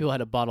 No, how many people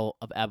had a bottle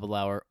of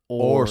Abelauer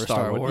or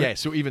Star Wars? Yeah,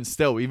 so even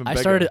bigger.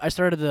 I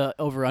started the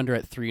over under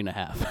at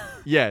 3.5.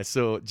 Yeah,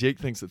 so Jake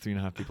thinks that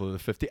 3.5 people are the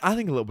 50. I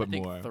think a little bit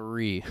more.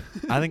 3.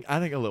 I think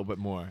a little bit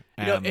more.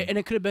 And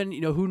it could have been,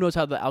 who knows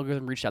how the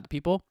algorithm reached out to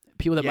people.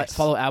 People that might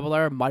follow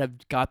Abelauer might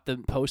have got the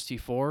post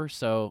before.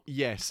 So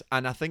yes,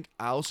 and I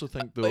also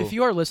think though, if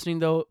you are listening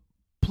though,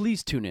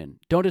 please tune in.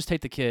 Don't just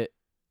take the kit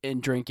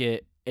and drink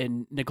it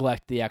and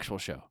neglect the actual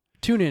show.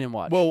 Tune in and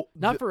watch. Well,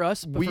 not for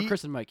us, but for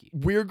Chris and Mikey.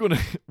 We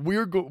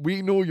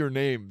know your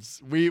names.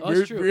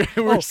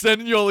 We're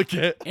sending you all a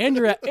kit and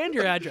your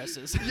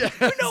addresses. Yeah,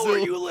 we know where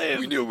you live.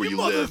 We know where you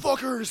live,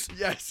 motherfuckers.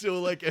 Yeah,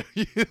 so like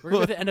we're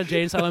gonna the end of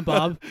Jay and Silent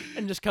Bob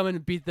and just come in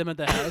and beat them at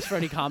the house for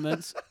any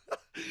comments.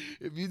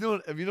 If you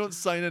don't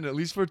sign in at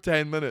least for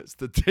 10 minutes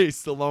to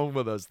taste along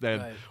with us,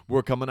 then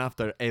we're coming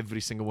after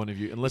every single one of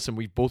you. And listen,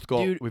 we've both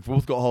got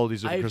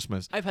holidays over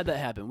Christmas. I've had that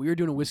happen. We were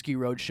doing a whiskey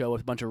road show with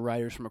a bunch of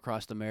writers from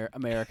across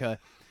America,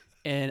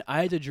 and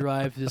I had to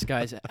drive to this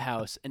guy's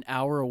house an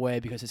hour away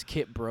because his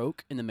kit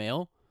broke in the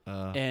mail,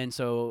 and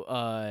so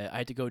I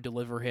had to go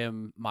deliver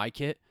him my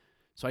kit.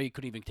 so I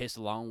couldn't even taste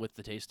along with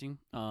the tasting.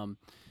 And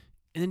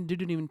then dude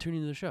didn't even tune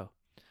into the show.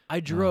 I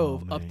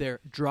drove up mate. there,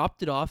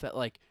 dropped it off at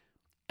like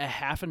a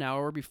half an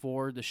hour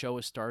before the show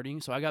was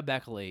starting, so I got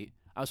back late.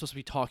 I was supposed to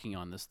be talking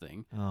on this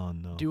thing, Oh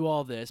no. do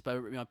all this,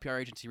 but PR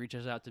agency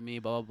reaches out to me,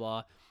 blah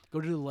blah blah.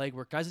 Go do the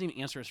legwork. Guys didn't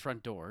even answer his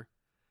front door.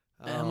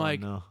 And I'm like,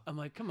 no.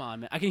 come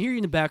on, man. I can hear you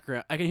in the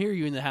background. I can hear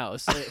you in the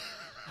house.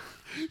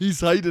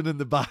 He's hiding in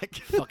the back.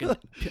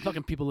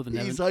 fucking people live in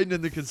He's Evanston. hiding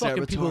in the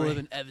Fucking people live conservatory.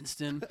 in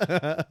Evanston.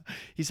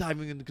 He's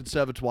hiding in the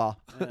conservatoire.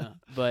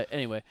 But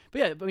anyway,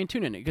 I mean,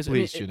 tune in because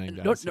Please tune in,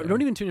 guys.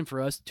 don't even tune in for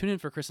us. Tune in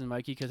for Chris and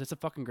Mikey because it's a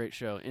fucking great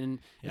show, and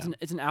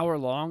it's an hour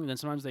long. And then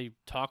sometimes they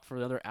talk for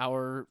another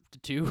hour to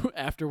two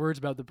afterwards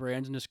about the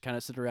brands and just kind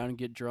of sit around and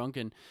get drunk.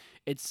 And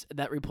it's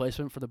that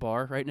replacement for the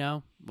bar right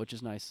now, which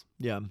is nice.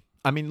 Yeah.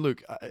 I mean,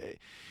 look.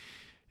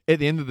 At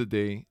the end of the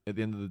day,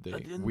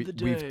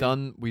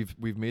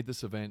 we've made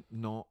this event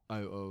not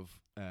out of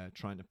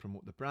trying to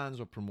promote the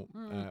brands or promote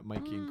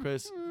Mikey and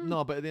Chris.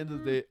 No, but at the end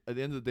of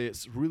the day,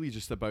 it's really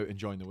just about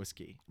enjoying the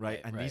whiskey, right?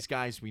 And these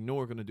guys, we know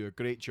are going to do a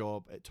great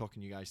job at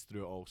talking you guys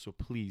through it all. So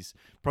please,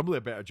 probably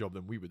a better job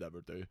than we would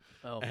ever do.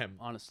 Oh,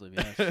 honestly,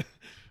 yes.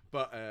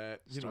 But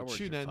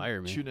tune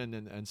in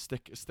and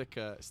stick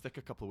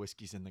a couple of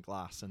whiskeys in the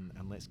glass and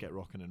let's get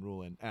rocking and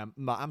rolling.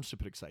 I'm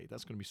super excited.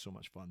 That's going to be so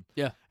much fun.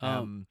 Yeah.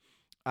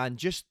 And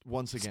just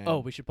once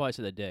again, we should probably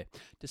say the day.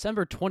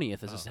 December 20th.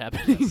 This is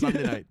happening.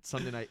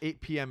 Sunday night, 8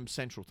 p.m.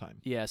 Central Time.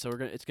 Yeah, so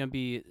it's gonna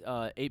be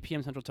 8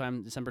 p.m. Central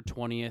Time, December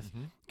 20th.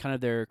 Kind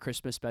of their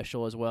Christmas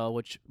special as well,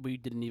 which we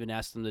didn't even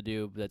ask them to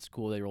do, but that's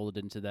cool. They rolled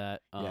it into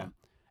that.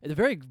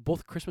 They're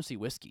both Christmassy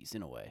whiskeys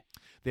in a way.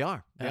 They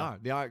are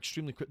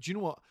extremely quick. Do you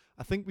know what?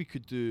 I think we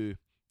could do.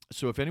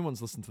 So if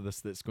anyone's listening to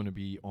this, that's going to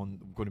be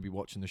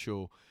watching the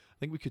show, I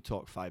think we could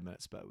talk 5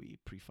 minutes about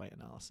pre-fight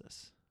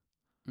analysis.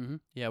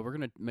 Yeah, we're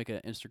gonna make an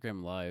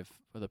Instagram live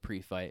for the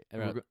pre-fight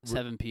around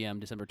 7 p.m.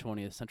 December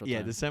 20th Central Time.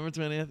 Yeah, December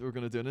 20th. We're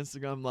gonna do an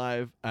Instagram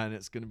live, and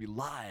it's gonna be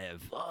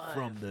live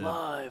from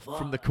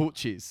the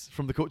coaches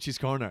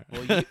corner.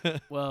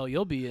 Well,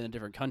 you'll be in a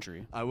different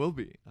country. I will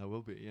be.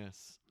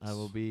 Yes, I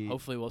will be.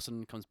 Hopefully,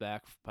 Wilson comes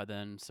back by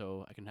then,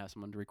 so I can have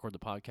someone to record the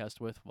podcast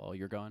with while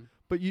you're gone.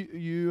 But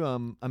you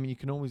I mean, you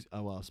can always.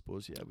 Oh, well, I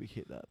suppose we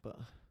hate that, but.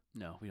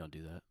 No, we don't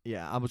do that.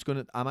 Yeah, I'm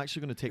actually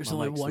gonna take there's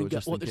my only mics one though, guy.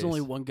 just in There's case.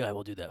 only one guy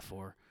we'll do that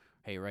for.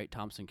 Hey, right,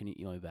 Thompson, can you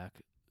email me back?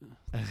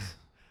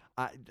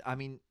 I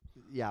mean,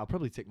 yeah, I'll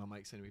probably take my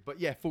mics anyway. But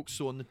yeah, folks,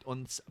 so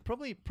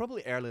probably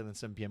earlier than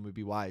 7 p.m. would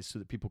be wise so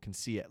that people can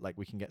see it, like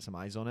we can get some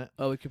eyes on it.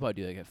 Oh, we could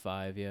probably do like at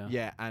 5, yeah.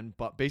 Yeah,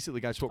 but basically,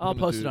 guys, what I'll we're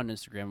gonna post do, it on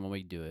Instagram when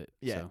we do it.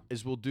 Yeah, so.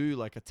 is we'll do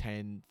like a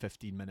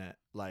 10-15 minute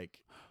like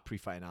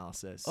pre-fight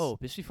analysis. Oh,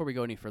 just before we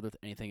go any further with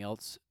anything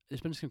else,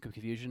 there's been some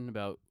confusion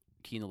about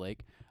Key in the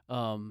Lake.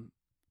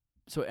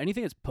 So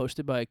anything that's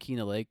posted by Key in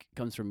the Lake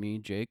comes from me,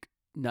 Jake,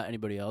 not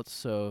anybody else.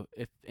 So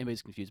if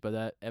anybody's confused by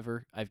that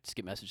ever, I just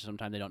get messages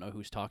sometimes. They don't know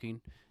who's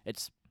talking.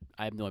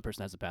 I'm the only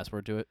person that has the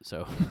password to it.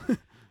 So,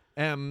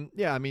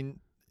 yeah, I mean,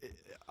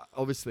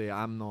 obviously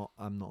I'm not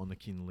on the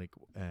Key in the Lake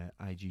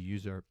IG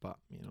user, but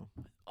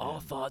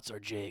all thoughts are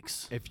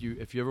Jake's. If you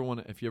ever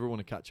want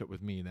to catch up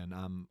with me, then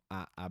I'm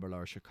at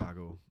Aberlour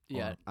Chicago.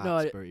 Yeah,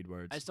 at Spirited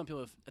Words. I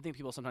think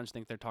people sometimes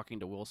think they're talking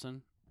to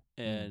Wilson.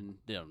 And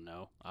they don't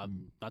know.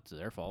 Not to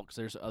their fault, because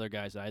there's other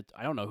guys I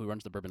don't know who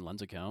runs the Bourbon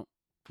Lens account.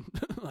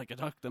 Like I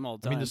talk to them all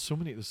the time. I mean,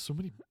 there's so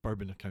many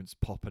bourbon accounts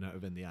popping out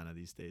of Indiana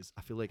these days.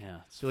 I feel like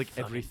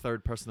every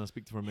third person I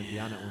speak to from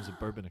Indiana owns a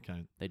bourbon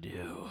account. They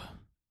do,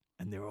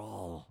 and they're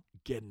all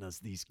getting us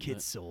these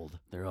kids sold.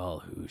 They're all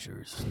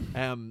Hoosiers.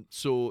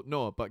 So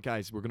no, but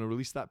guys, we're gonna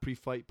release that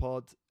pre-fight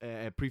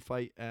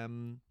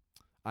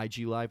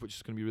IG live, which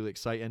is gonna be really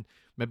exciting.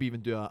 Maybe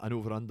even do an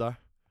over/under.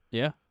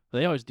 Yeah,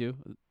 they always do.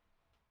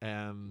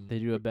 They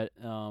do a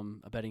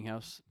betting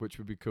house, which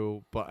would be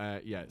cool.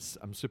 But yes,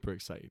 I'm super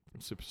excited.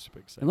 I'm super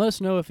excited. And let us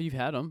know if you've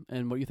had them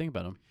and what you think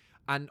about them.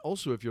 And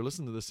also, if you're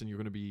listening to this and you're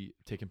going to be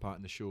taking part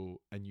in the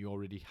show and you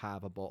already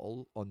have a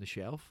bottle on the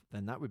shelf,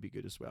 then that would be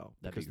good as well.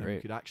 That'd be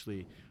great.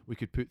 Then we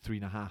could put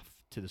 3.5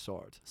 to the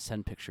sword.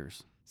 Send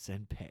pictures.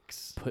 Send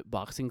pics. Put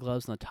boxing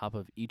gloves on the top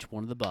of each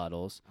one of the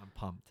bottles. I'm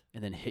pumped.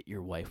 And then hit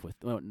your wife with.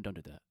 No, don't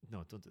do that.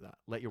 No, don't do that.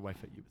 Let your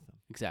wife hit you with them.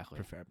 Exactly.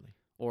 Preferably.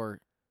 Or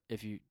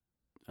if you.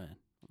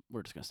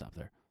 We're just going to stop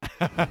there.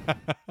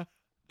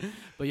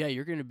 But yeah,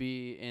 you're going to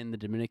be in the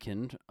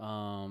Dominican.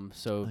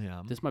 So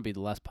this might be the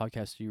last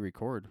podcast you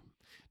record.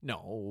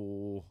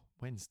 No,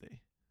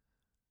 Wednesday.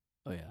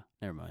 Oh, yeah.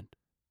 Never mind.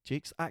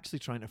 Jake's actually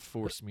trying to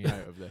force me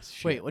out of this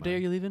shit. Wait, what day are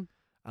you leaving?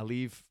 I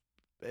leave.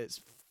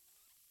 It's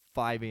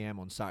 5 a.m.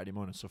 on Saturday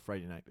morning, so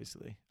Friday night,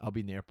 basically. I'll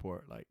be in the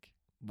airport like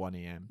 1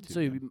 a.m. So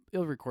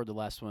you'll record the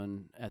last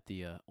one at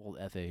the old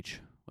FH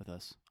with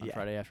us on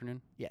Friday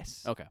afternoon?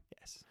 Yes. Okay.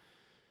 Yes.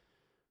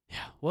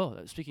 Yeah. Well,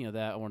 speaking of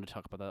that, I wanted to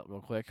talk about that real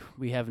quick.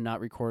 We have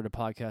not recorded a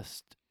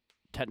podcast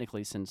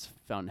technically since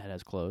Fountainhead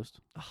has closed.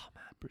 Oh,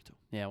 man, brutal.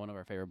 Yeah, one of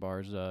our favorite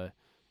bars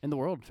in the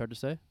world, fair to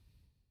say.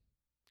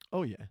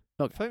 Oh, yeah.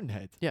 Okay.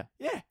 Fountainhead. Yeah.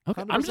 Yeah.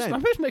 Okay. I'm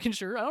just making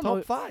sure. I don't know.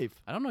 Top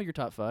 5. I don't know your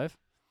top 5.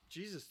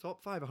 Jesus,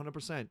 top 5,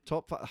 100%.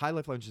 Top 5. High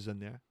Life Lounge is in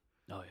there.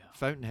 Oh yeah.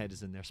 Fountainhead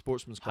is in there.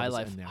 Sportsman's Club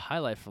is in there. High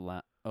Life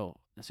oh,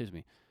 excuse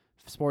me.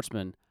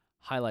 Sportsman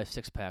High Life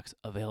 6-packs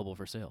available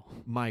for sale.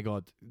 My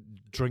God,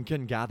 drink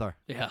and gather.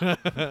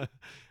 Yeah.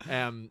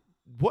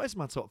 What is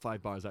my top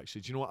 5 bars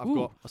actually? Do you know what I've Ooh,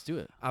 got? let's do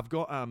it. I've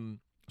got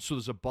so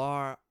there's a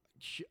bar,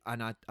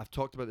 and I've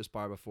talked about this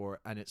bar before,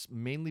 and it's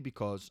mainly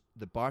because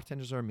the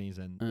bartenders are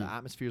amazing, the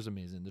atmosphere is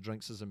amazing, the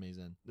drinks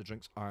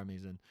are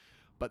amazing,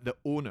 but the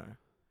owner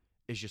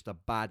is just a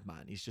bad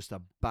man. He's just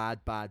a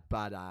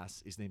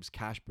badass. His name's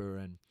Cash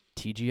Buren.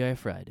 TGI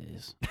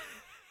Fridays.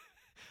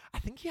 I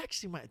think he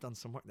actually might have done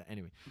some work there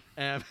anyway.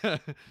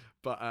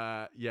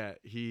 But yeah,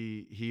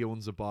 he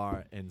owns a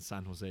bar in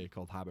San Jose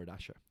called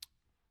Haberdasher.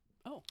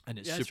 Oh, and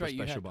it's yeah, that's super right, you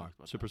special had bar. talked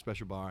about Super that.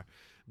 special bar.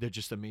 They're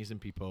just amazing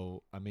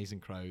people, amazing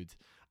crowd.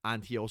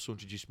 And he also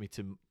introduced me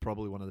to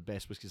probably one of the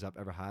best whiskeys I've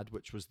ever had,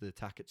 which was the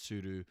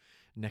Taketsuru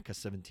Nika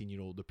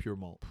 17-year-old, the pure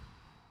malt.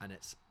 And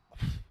it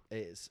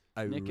is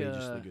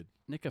outrageously good.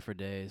 Nika for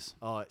days.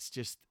 Oh, it's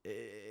just,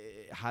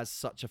 it has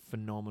such a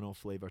phenomenal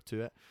flavour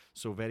to it.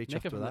 So very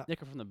chuffed with that.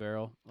 Nika from the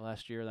Barrel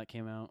last year that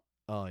came out.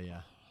 Oh,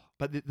 yeah.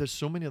 But there's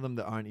so many of them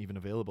that aren't even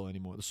available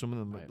anymore. There's so many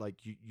of them Right. that, like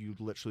you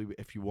literally,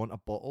 if you want a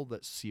bottle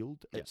that's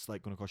sealed, Yeah. it's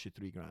like going to cost you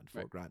 $3,000,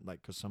 Right. $4,000,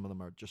 like because some of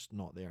them are just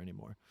not there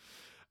anymore.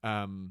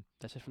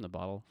 That's it from the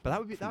bottle. But that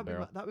would be from the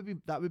barrel.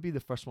 that would be the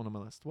first one on my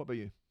list. What about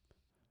you?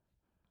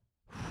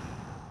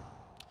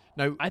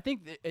 Now, I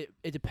think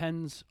it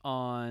depends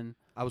on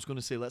I was going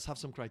to say let's have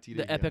some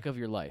criteria. the here. epic of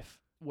your life.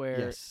 Where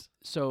Yes.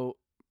 so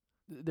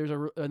there's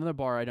another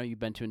bar I know you've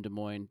been to in Des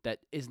Moines that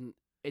isn't.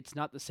 It's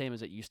not the same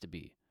as it used to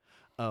be.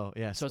 Oh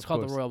yes. So it's of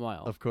called course. the Royal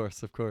Mile. Of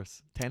course.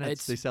 It's-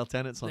 Tenants. They sell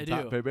tenants on They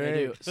tap, do. baby.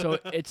 They do. So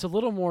it's a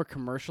little more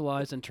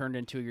commercialized and turned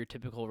into your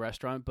typical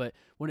restaurant. But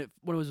when it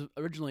was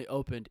originally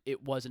opened,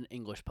 it was an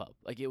English pub.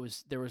 Like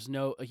there was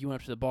no. Like you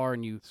went up to the bar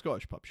and you.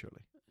 Scottish pub,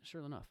 surely.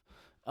 Sure enough,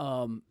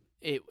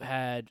 it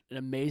had an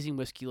amazing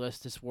whiskey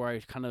list. This is where I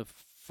kind of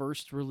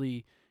first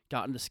really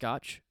got into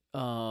Scotch.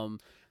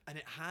 And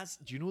it has.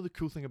 Do you know the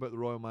cool thing about the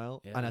Royal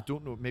Mile? And I Yeah.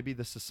 don't know. Maybe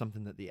this is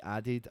something that they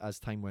added as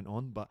time went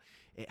on, but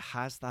it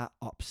has that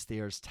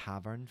upstairs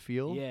tavern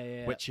feel,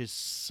 Yeah. which is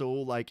so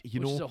like Which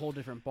is a whole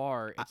different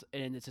bar.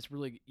 And it's this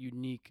really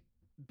unique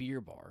beer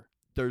bar.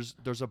 there's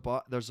a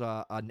bar, there's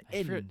an I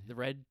forget, inn. the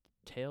Red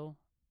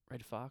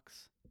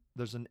Fox.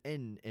 There's an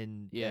inn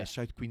in Yeah.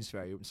 South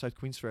Queensferry. South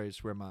Queensferry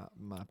is where my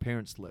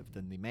parents lived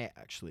and they met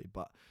actually,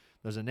 but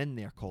there's an inn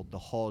there called the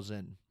Hawes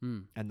Inn,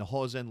 and the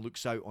Hawes Inn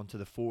looks out onto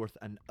the Forth,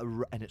 and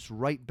it's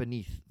right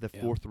beneath the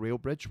Yeah. Forth Rail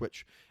Bridge,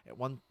 which at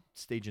one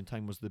stage in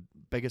time was the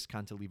biggest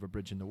cantilever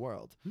bridge in the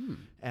world. You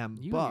But and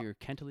your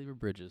cantilever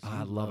bridges. I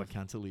You love a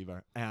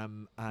cantilever.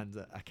 And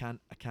I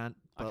can't I can't-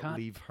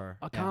 believe her.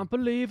 I can't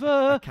believe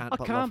her. can't I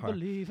but can't love her.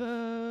 believe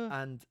her.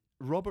 And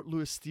Robert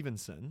Louis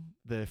Stevenson,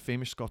 the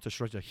famous Scottish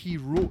writer, he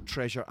wrote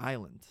Treasure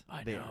Island.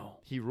 I there. know.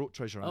 He wrote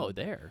Treasure Oh, Island.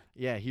 there.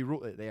 Yeah, he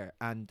wrote it there.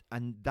 And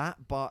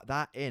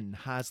that inn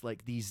has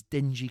like these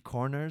dingy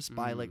corners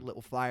by like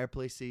little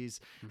fireplaces,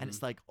 and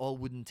it's like all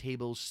wooden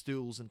tables,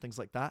 stools, and things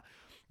like that.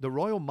 The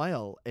Royal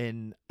Mile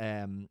in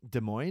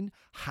Des Moines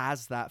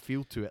has that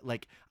feel to it.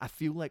 Like I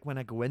feel like when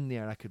I go in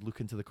there, I could look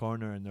into the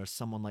corner and there's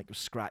someone like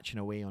scratching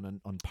away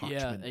on parchment.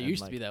 Yeah, it and, used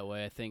like, to be that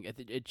way. I think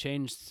it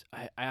changed.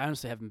 I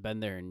honestly haven't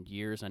been there in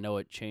years. I know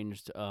it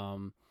changed.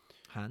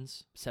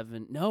 hands.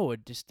 No,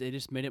 they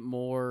just made it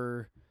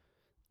more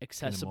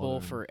accessible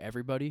modern. for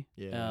everybody.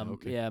 Yeah,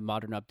 okay. Yeah,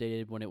 modern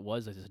updated. When it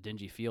was like this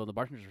dingy feel, the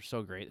bartenders were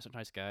so great. Some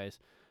nice guys.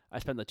 I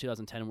spent the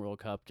 2010 World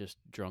Cup just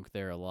drunk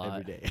there a lot.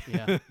 Every day.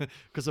 Yeah.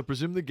 Because I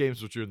presume the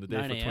games were during the day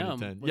 9 for a.m.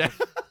 2010. with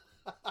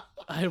Yeah.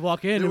 I'd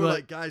walk in They and were be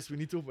like, guys, we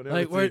need to open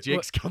like, early.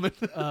 Jake's coming.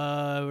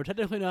 we're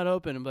technically not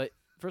open, but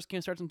first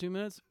game starts in 2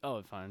 minutes.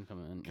 Oh, fine,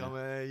 come in. Come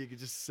in, you could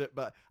just sit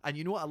back. And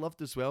you know what I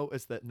loved as well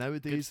is that Good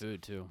nowadays,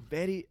 food too.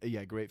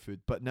 great food.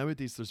 But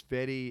nowadays, there's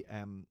very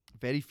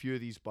few of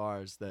these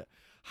bars that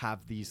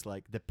have these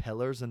like the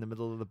pillars in the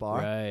middle of the bar.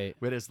 Right.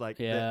 Whereas like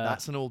Yeah.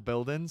 that's an old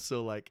building,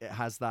 so like it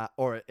has that,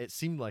 or it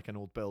seemed like an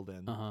old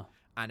building,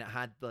 and it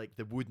had like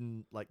the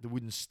wooden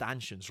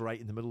stanchions right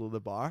in the middle of the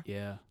bar.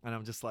 Yeah. And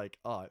I'm just like,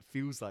 oh, it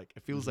feels like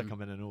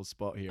I'm in an old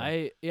spot here.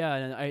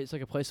 It's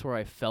like a place where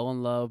I fell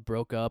in love,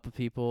 broke up with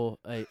people.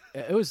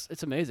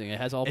 It's amazing.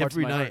 It has all parts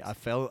Every of my night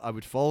heart. I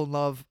would fall in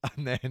love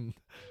and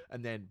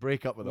then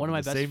break up with them One of on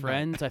my the best same night.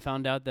 friends, I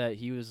found out that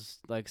he was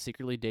like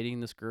secretly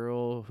dating this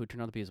girl who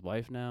turned out to be his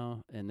wife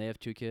now, and they have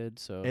 2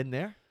 kids. So in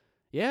there.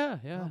 yeah,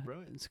 Oh,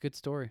 brilliant. it's a good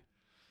story.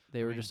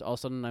 They were mean- just all of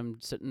a sudden I'm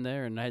sitting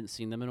there and I hadn't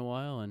seen them in a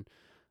while, and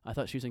I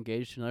thought she was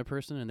engaged to another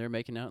person, and they're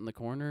making out in the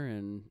corner,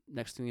 and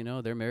next thing you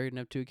know, they're married and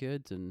have 2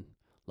 kids and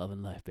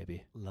loving life,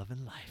 baby.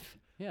 Loving life.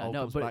 Yeah, All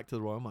no, comes but back to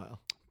the Royal Mile.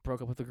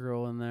 broke up with a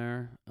girl in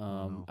there.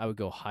 no. I would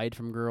go hide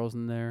from girls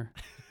in there.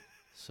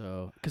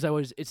 So,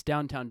 because it's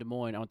downtown Des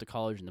Moines. I went to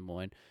college in Des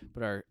Moines,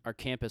 but our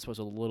campus was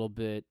a little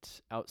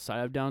bit outside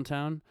of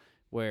downtown,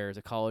 where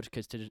the college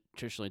kids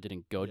traditionally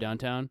didn't go Yeah.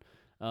 downtown.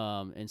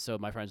 And so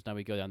my friends and I,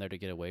 we go down there to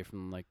get away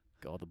from like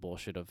all the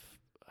bullshit of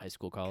high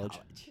school, college.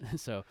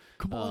 So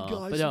Come on,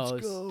 guys, but no,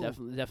 let's it's go.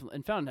 definitely,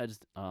 and Fountainhead's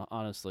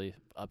honestly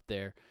up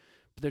there.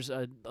 But there's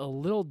a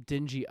little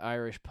dingy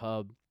Irish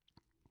pub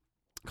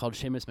called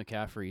Seamus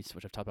McCaffrey's,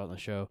 which I've talked about on the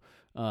show,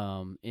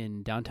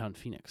 in downtown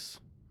Phoenix.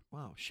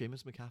 Wow,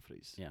 Seamus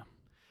McCaffrey's. Yeah.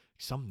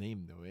 Some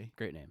name though, eh?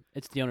 Great name.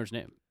 It's the owner's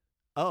name.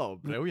 Oh,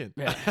 brilliant.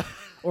 Yeah.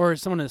 Or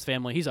someone in his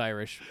family. He's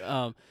Irish,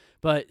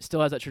 but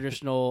still has that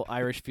traditional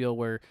Irish feel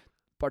where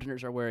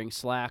bartenders are wearing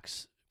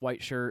slacks,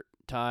 white shirt,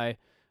 tie.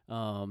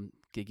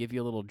 They give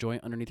you a little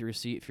joint underneath your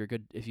receipt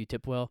if you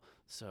tip well.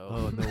 So.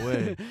 Oh, no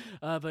way.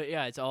 But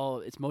yeah,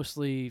 it's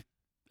mostly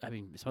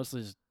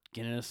just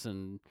Guinness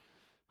and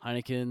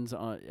Heineken's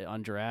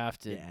on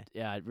draft.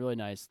 Yeah, really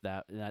nice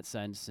in that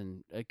sense,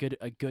 and a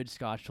good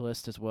Scotch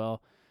list as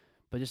well.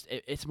 But just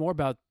it's more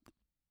about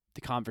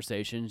the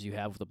conversations you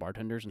have with the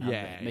bartenders and how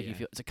they make you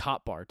feel. It's a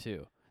cop bar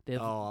too. They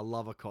have, I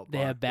love a cop bar.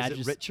 They have badges.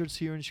 Is it Richards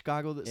here in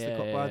Chicago that's the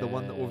cop bar? The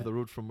one that over the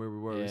road from where we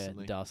were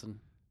recently? Dawson.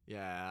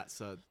 Yeah,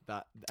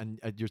 and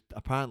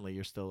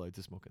you're still allowed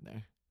to smoke in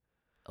there.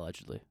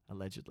 Allegedly.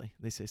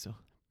 They say so.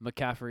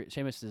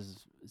 Seamus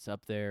is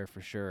up there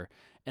for sure.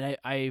 And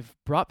I've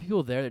brought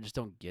people there that just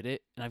don't get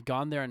it. And I've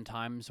gone there in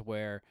times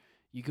where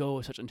you go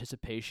with such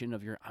anticipation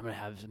of I'm going to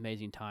have this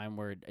amazing time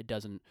where it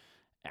doesn't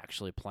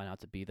actually plan out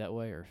to be that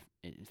way, or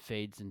it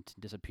fades and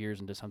disappears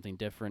into something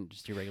different,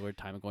 just your regular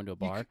time of going to a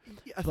bar.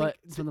 But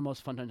some of the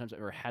most fun times I've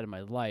ever had in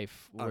my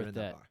life were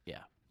that. Bar. Yeah.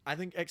 I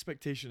think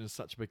expectation is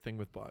such a big thing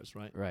with bars,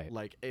 right? Right.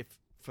 Like if,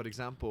 for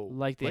example,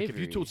 like if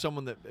you told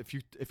someone that if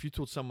you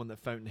told someone that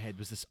Fountainhead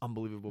was this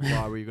unbelievable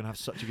bar where you're gonna have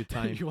such a good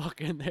time, you walk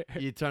in there,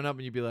 you turn up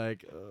and you'd be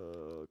like,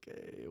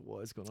 okay,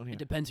 what is going on here? It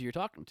depends who you're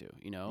talking to,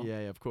 you know. Yeah,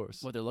 of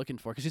course. What they're looking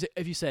for, because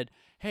if you said,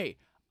 hey,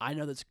 I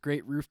know this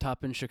great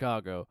rooftop in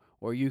Chicago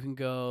where you can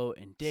go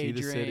and day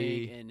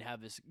drink and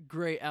have this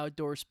great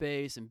outdoor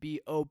space and be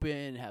open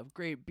and have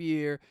great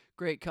beer,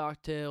 great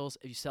cocktails.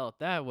 If you sell it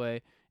that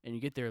way and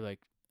you get there like,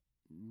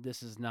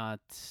 this is not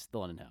the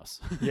London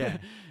House. Yeah,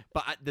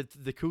 but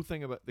the cool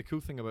thing about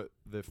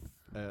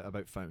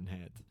about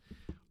Fountainhead,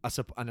 I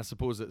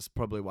suppose it's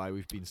probably why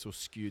we've been so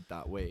skewed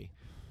that way.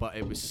 But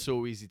it was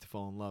so easy to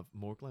fall in love.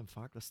 More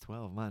Glenfarclas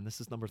 12, man.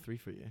 This is number 3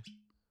 for you.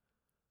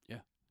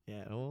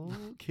 Yeah,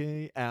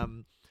 okay.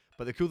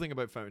 But the cool thing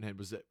about Fountainhead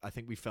was that I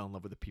think we fell in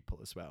love with the people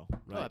as well,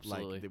 right? Oh,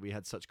 absolutely. Like we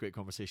had such great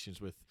conversations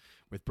with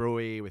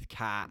Broy, with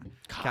Kat,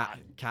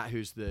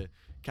 who's the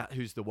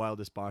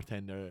wildest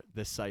bartender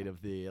this side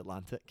of the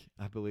Atlantic,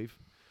 I believe.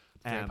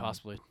 Very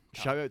possibly.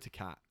 Shout out to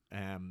Kat.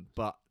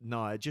 But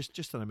no,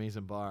 just an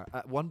amazing bar.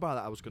 One bar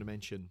that I was going to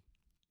mention,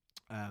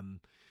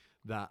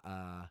 that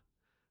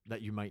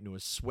you might know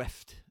is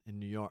Swift in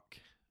New York.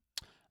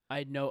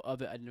 I know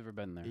of it. I'd never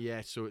been there.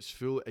 Yeah, so it's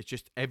full. It's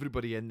just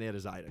everybody in there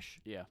is Irish.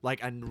 Yeah.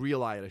 Like, and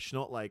real Irish,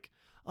 not like,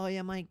 oh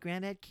yeah, my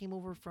granddad came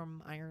over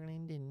from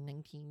Ireland in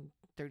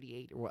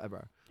 1938 or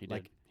whatever. He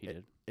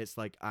did. It's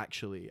like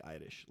actually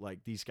Irish. Like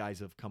these guys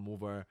have come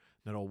over.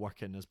 They're all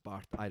working as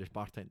Irish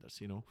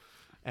bartenders. You know.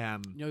 You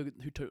know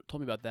who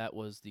told me about that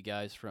was the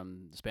guys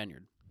from the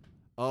Spaniard.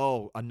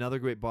 Oh, another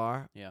great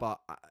bar. Yeah. But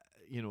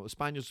the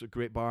Spaniard's a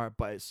great bar,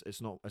 but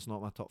it's not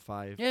my top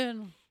 5. Yeah.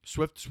 No.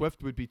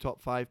 Swift would be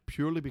top 5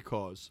 purely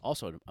because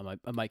also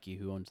a Mikey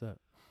who owns that.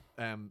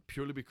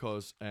 Purely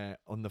because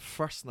on the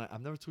first night,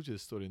 I've never told you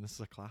this story, and this is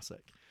a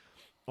classic.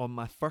 On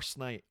my first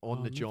night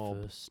on the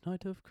job, first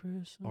night of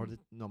Christmas,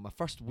 my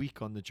first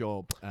week on the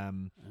job,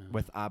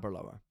 with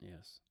Aberlour.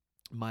 Yes.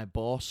 My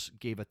boss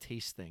gave a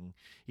tasting.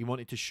 He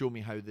wanted to show me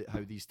how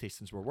these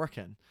tastings were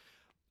working,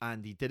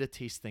 and he did a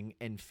tasting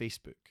in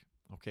Facebook.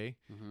 Okay,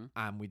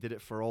 and we did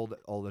it for all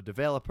the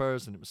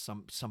developers, and it was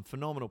some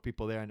phenomenal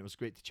people there, and it was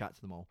great to chat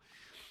to them all.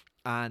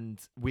 And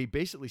we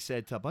basically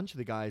said to a bunch of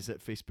the guys at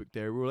Facebook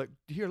there, we were like,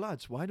 "Here,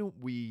 lads, why don't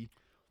we?"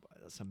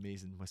 That's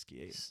amazing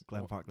whiskey,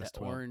 Glenfarclas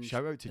 12. Orange,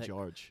 shout out to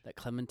George. That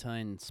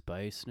clementine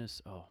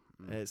spiciness. Oh,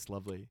 it's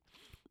lovely.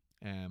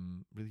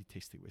 Really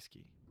tasty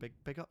whiskey.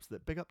 Big up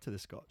to the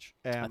Scotch.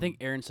 I think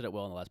Aaron said it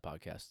well in the last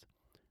podcast.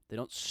 They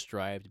don't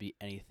strive to be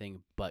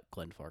anything but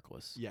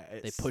Glenfarclas. Yeah,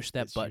 they push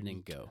that button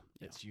unique. and go.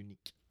 It's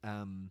unique.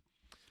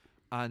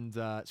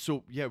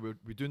 So yeah,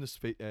 we're doing this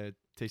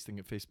tasting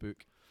at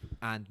Facebook,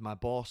 and my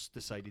boss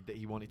decided that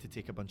he wanted to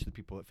take a bunch of the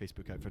people at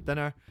Facebook out for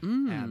dinner.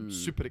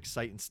 Super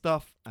exciting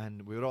stuff,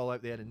 and we were all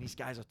out there, and these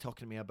guys are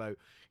talking to me about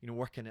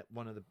working at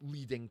one of the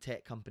leading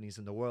tech companies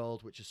in the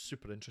world, which is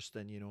super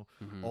interesting.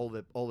 All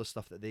the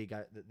stuff that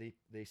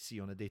they see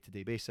on a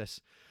day-to-day basis,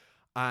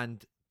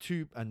 and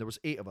there was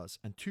 8 of us,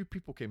 and 2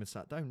 people came and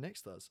sat down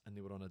next to us, and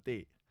they were on a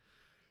date.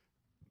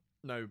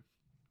 Now,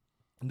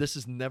 this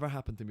has never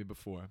happened to me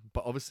before,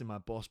 but obviously my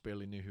boss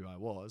barely knew who I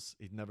was.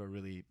 He'd never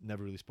really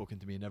spoken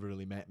to me, never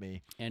really met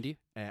me. Andy?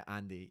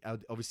 Andy.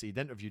 Obviously, he'd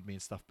interviewed me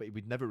and stuff, but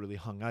we'd never really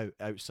hung out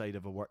outside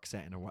of a work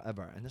setting or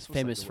whatever. And this was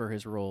famous for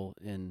his role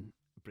in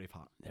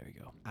Braveheart. There we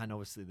go. And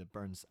obviously the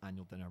Burns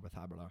annual dinner with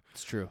Aberlour.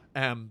 It's true.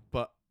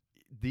 But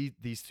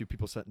these 2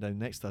 people sitting down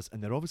next to us,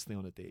 and they're obviously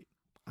on a date,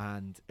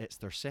 and it's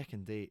their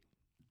second date,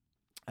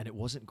 and it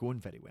wasn't going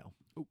very well.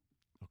 Ooh.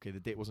 Okay, the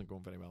date wasn't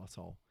going very well at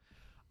all.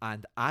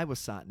 And I was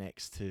sat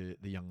next to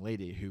the young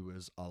lady, who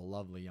was a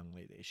lovely young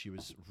lady. She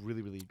was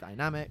really, really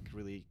dynamic,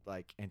 really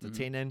like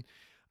entertaining.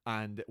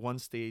 And at one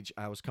stage,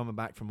 I was coming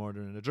back from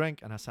ordering a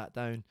drink, and I sat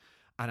down,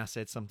 and I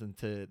said something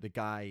to the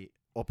guy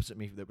opposite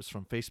me that was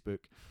from Facebook,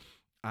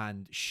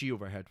 and she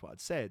overheard what I'd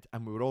said.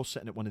 And we were all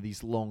sitting at one of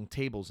these long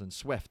tables in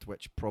Swift,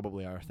 which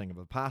probably are a thing of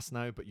the past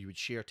now, but you would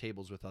share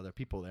tables with other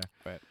people there.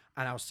 Right.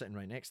 And I was sitting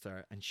right next to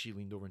her, and she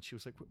leaned over and she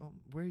was like, "Oh,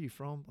 where are you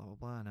from? Blah, blah,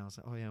 blah." And I was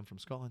like, "Oh, yeah, I'm from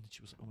Scotland." And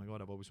she was like, "Oh my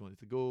God, I've always wanted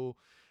to go."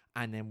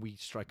 And then we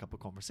strike up a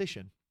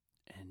conversation.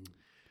 And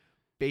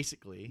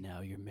Basically,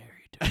 now you're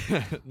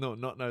married. no,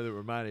 not now that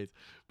we're married,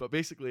 but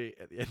basically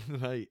at the end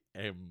of the night,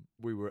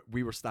 we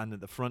were standing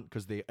at the front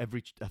because I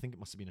think it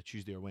must have been a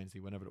Tuesday or Wednesday,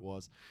 whenever it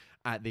was,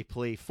 they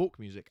play folk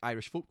music,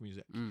 Irish folk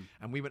music,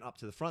 and we went up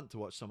to the front to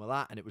watch some of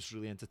that, and it was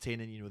really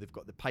entertaining. You know, they've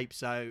got the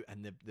pipes out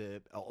and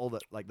the all the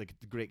like the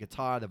great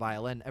guitar, the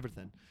violin,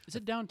 everything. Is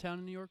it downtown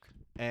in New York?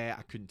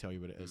 I couldn't tell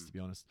you what it is, to be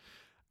honest.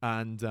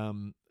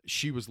 And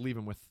she was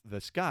leaving with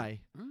this guy,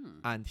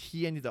 and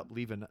he ended up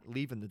leaving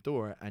the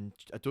door, and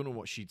I don't know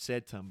what she'd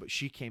said to him, but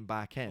she came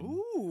back in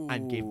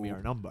and gave me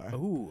her number.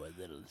 Ooh, a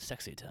little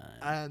sexy time.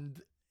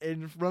 And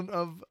in front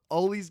of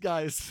all these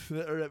guys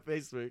that are at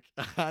Facebook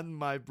and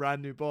my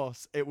brand new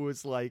boss, it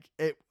was like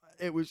it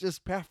was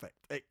just perfect.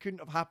 It couldn't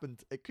have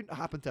happened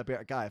to a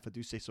better guy, if I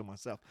do say so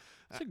myself.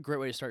 It's a great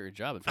way to start your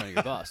job in front of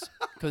your boss,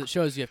 because it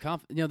shows you have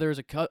confidence. You know, there was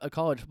a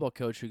college football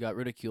coach who got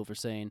ridiculed for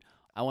saying,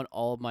 "I want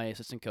all of my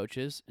assistant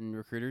coaches and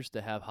recruiters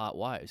to have hot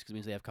wives, because it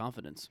means they have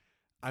confidence."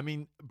 I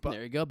mean, but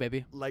there you go,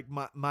 baby. Like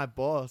my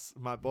boss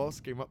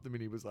came up to me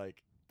and he was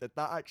like, "Did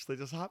that actually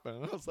just happen?"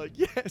 And I was like,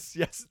 "Yes,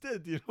 it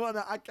did." You know, and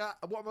I can't.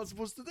 What am I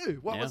supposed to do?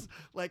 What was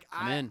like?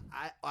 I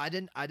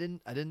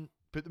didn't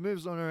put the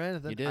moves on her or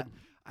anything. You did.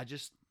 I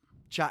just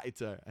chatted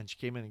to her, and she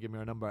came in and gave me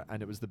her number,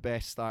 and it was the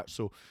best start.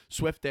 So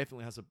Swift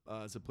definitely has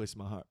a place in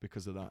my heart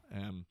because of that,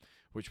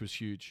 which was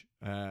huge.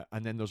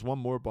 And then there's one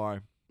more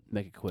bar.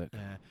 Make it quick.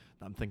 That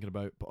I'm thinking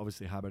about, but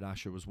obviously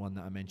Haberdasher was one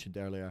that I mentioned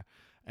earlier.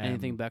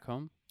 Anything back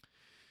home?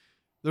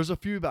 There's a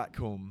few back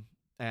home,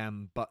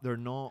 but they're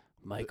not.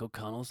 Mike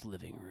O'Connell's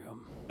living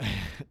room.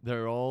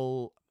 They're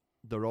all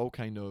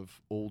kind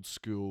of old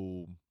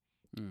school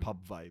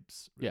pub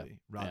vibes, really,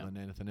 rather than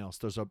anything else.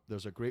 There's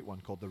a great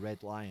one called the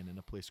Red Lion in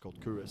a place called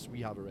Couris.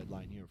 We have a Red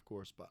Lion here, of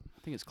course, but I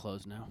think it's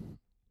closed now.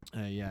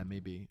 Yeah,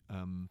 maybe.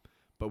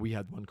 But we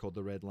had one called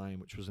the Red Lion,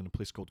 which was in a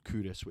place called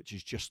Couris, which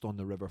is just on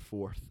the River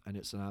Forth, and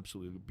it's an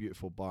absolutely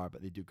beautiful bar,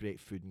 but they do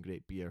great food and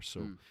great beer,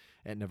 so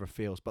it never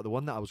fails. But the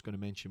one that I was going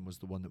to mention was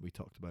the one that we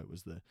talked about,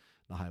 was the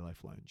High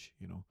Life Lounge.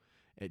 You know,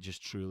 it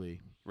just truly...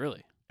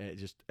 Really?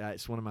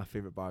 It's one of my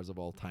favorite bars of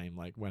all time.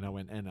 Like, when I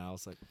went in, I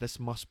was like, this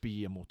must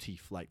be a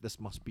motif. Like,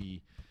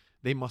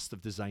 they must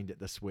have designed it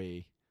this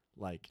way.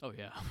 Like, oh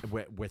yeah,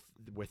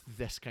 with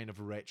this kind of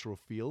retro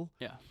feel.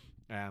 Yeah.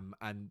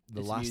 And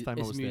the last time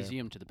I was there, it's a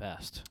museum to the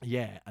past.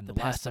 Yeah, and the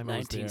last past of time I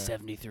was there,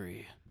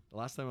 1973. the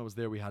last time I was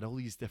there, we had all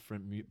these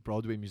different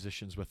Broadway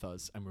musicians with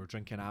us, and we were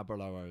drinking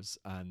Aberlours,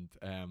 and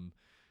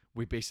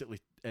we basically,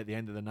 at the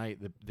end of the night,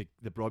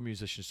 the Broadway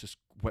musicians just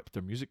whipped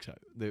their music out,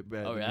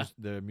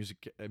 the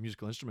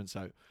musical instruments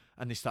out,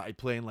 and they started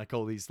playing like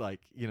all these,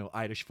 like, you know,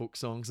 Irish folk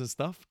songs and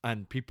stuff,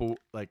 and people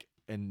like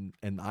in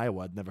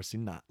Iowa had never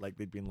seen that. Like,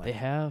 they'd been like, they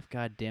have,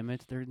 god damn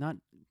it, they're not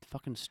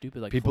fucking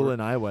stupid. Like, people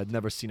in Iowa had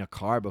never seen a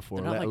car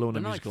before, let alone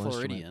a musical like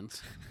instrument.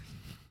 Floridians.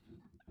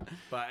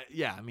 But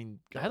yeah, I mean,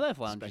 the High Life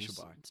Lounge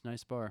special bar. It's a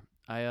nice bar.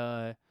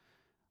 I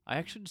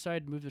actually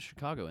decided to move to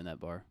Chicago in that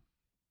bar.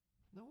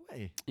 No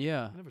way.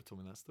 Yeah. You never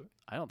told me that story.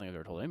 I don't think I've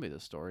ever told anybody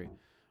this story.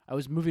 I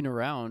was moving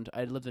around.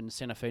 I lived in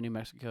Santa Fe, New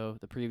Mexico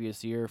the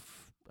previous year,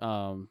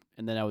 and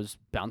then I was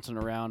bouncing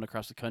around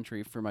across the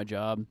country for my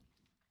job,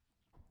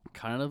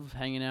 kind of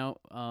hanging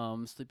out,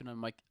 sleeping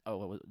on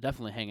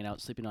definitely hanging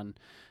out, sleeping on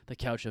the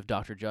couch of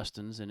Dr.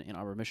 Justin's in Ann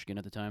Arbor, Michigan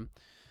at the time.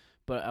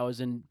 But I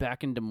was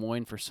back in Des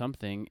Moines for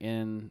something,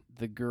 and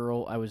the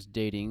girl I was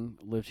dating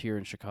lived here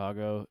in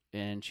Chicago,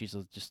 and she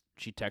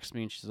texted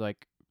me, and she's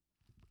like,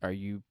 "Are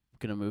you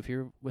gonna move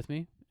here with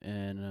me?"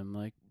 And I'm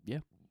like, "Yeah."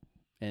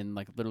 And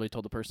like literally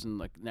told the person,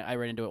 like, I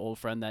ran into an old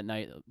friend that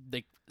night,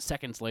 like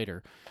seconds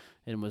later,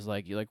 and was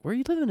like, "You like, where are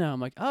you living now?" I'm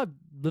like, "I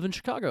live in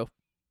Chicago."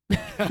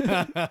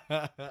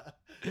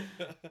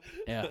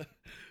 Yeah.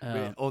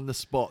 On the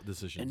spot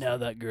decision. And now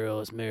that girl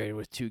is married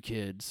with 2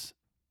 kids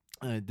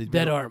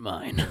that aren't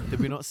mine.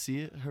 Did we not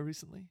see her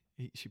recently?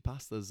 She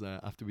passed us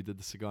after we did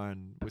the cigar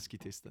and whiskey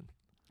tasting.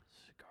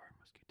 Cigar and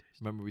whiskey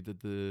tasting. Remember we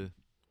did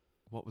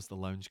what was the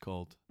lounge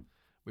called?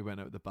 We went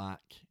out the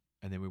back,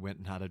 and then we went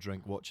and had a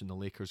drink watching the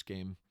Lakers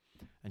game,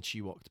 and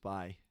she walked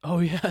by. Oh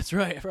yeah, that's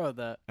right. I forgot about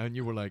that. And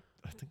you were like,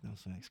 "I think that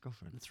was my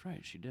ex-girlfriend." That's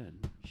right. She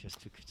did. She has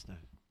 2 kids now.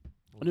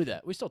 I knew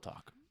that. We still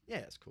talk. Yeah,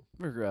 it's cool.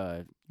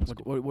 We're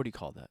what do you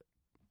call that?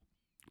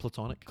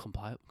 Platonic.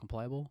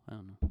 Compliable? I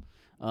don't know.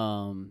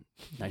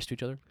 Nice to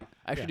each other.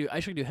 I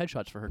actually do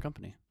headshots for her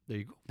company. There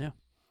you go. Yeah.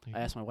 I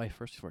asked my wife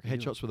first before I could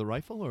do Headshots with a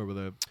rifle or with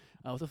a...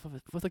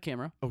 with a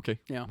camera. Okay.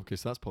 Yeah. Okay,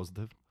 so that's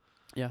positive.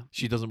 Yeah.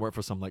 She doesn't work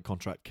for some like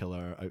contract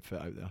killer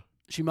outfit out there.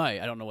 She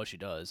might. I don't know what she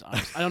does.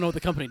 I don't know what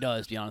the company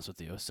does, to be honest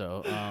with you.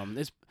 So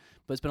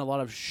it's been a lot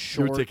of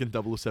You're short. taking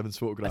 007's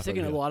photograph. I've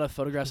taken out a here. lot of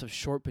photographs of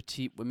short,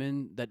 petite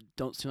women that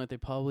don't seem like they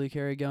probably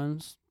carry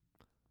guns,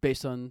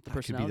 based on the That could be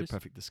personalities. the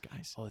perfect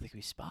disguise. Oh, they could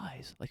be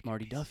spies, like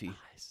Marty Duffy.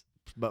 Spies.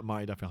 But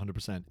Marty Duffy,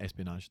 100%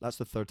 espionage. That's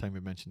the third time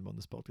we've mentioned him on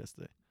this podcast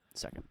today.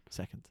 Second.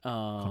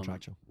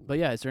 Contractual. But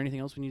yeah, is there anything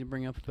else we need to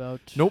bring up about?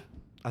 Nope.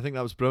 I think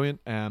that was brilliant.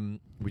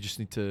 We just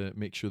need to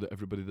make sure that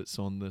everybody that's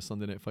on the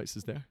Sunday Night Fights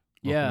is there.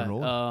 Rocking and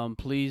rolling. Yeah.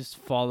 Please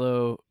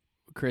follow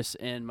Chris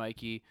and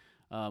Mikey.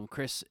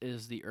 Chris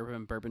is the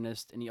urban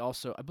bourbonist, and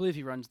I believe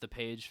he runs the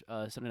page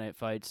Sunday Night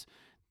Fights.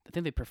 I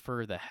think they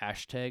prefer the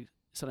hashtag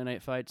Sunday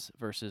Night Fights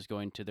versus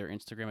going to their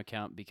Instagram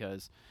account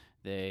because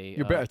they.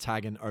 You're better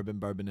tagging Urban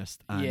Bourbonist.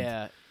 And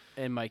Yeah,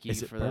 and Mikey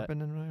is it for bourbon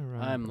that. and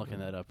rye? I'm looking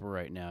that up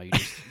right now. You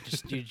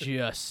just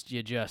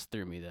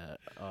threw me that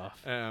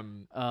off.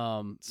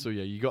 So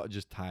yeah, you got to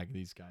just tag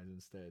these guys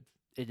instead.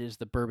 It is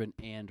the Bourbon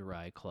and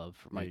Rye Club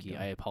for There you Mikey. go.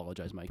 I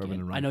apologize, Mikey.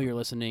 Bourbon and Rye I know Club. you're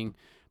listening.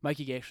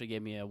 Mikey actually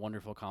gave me a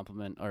wonderful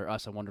compliment, or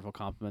us a wonderful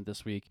compliment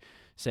this week,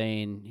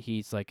 saying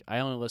he's like, I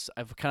only listen.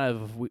 I've kind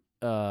of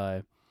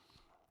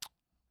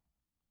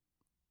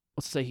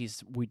let's say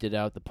he's weeded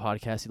out the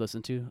podcast he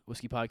listened to,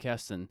 whiskey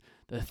podcasts, and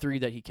the 3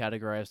 that he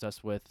categorized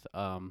us with,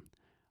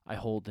 I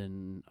hold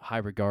in high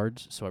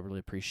regards. So I really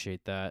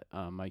appreciate that,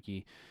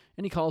 Mikey.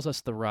 And he calls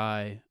us the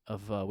Rye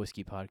of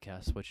whiskey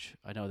podcasts, which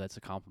I know that's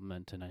a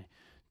compliment, and I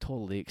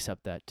totally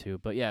accept that too.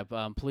 But yeah,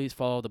 please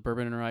follow the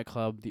Bourbon and Rye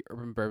Club, the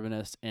Urban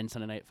Bourbonist, and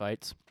Sunday Night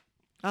Fights.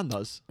 And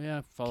us.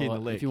 Yeah, Key in follow the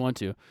up lake. if you want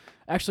to.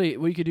 Actually,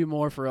 what you could do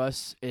more for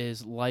us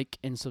is like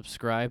and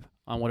subscribe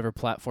on whatever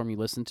platform you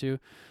listen to.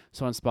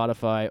 So on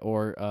Spotify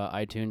or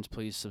iTunes,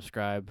 please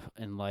subscribe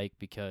and like,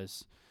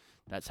 because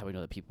that's how we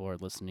know that people are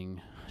listening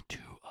to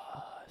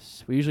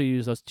us. We usually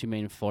use those 2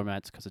 main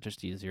formats because it's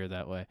just easier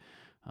that way.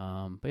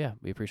 But yeah,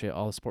 we appreciate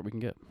all the support we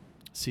can get.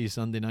 See you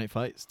Sunday Night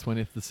Fights,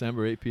 20th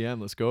December, 8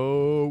 p.m. Let's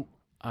go.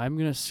 I'm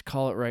going to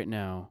call it right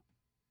now.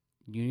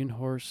 Union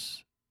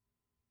Horse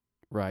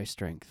Rye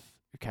Strength,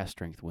 or Cast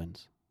Strength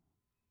wins.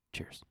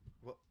 Cheers.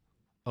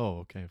 Oh,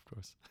 okay, of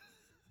course.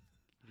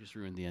 You just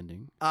ruined the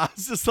ending. I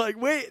was just like,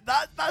 wait,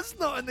 that's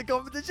not in the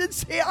competition.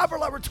 Say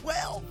Aberlour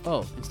 12.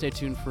 Oh, and stay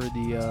tuned for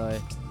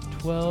the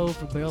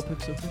 12 barrel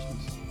picks of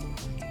Christmas.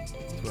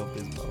 12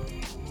 days of power.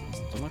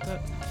 Something like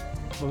that.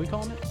 What are we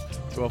calling it?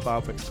 12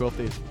 barrel picks, 12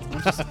 days.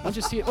 Once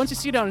you see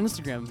it on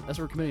Instagram, that's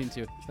what we're committing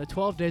to. The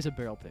 12 days of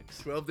barrel picks,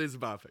 12 days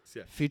of barrel picks,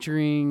 yeah.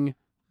 featuring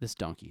this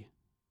donkey.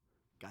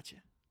 Gotcha.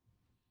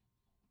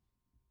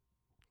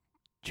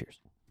 Cheers.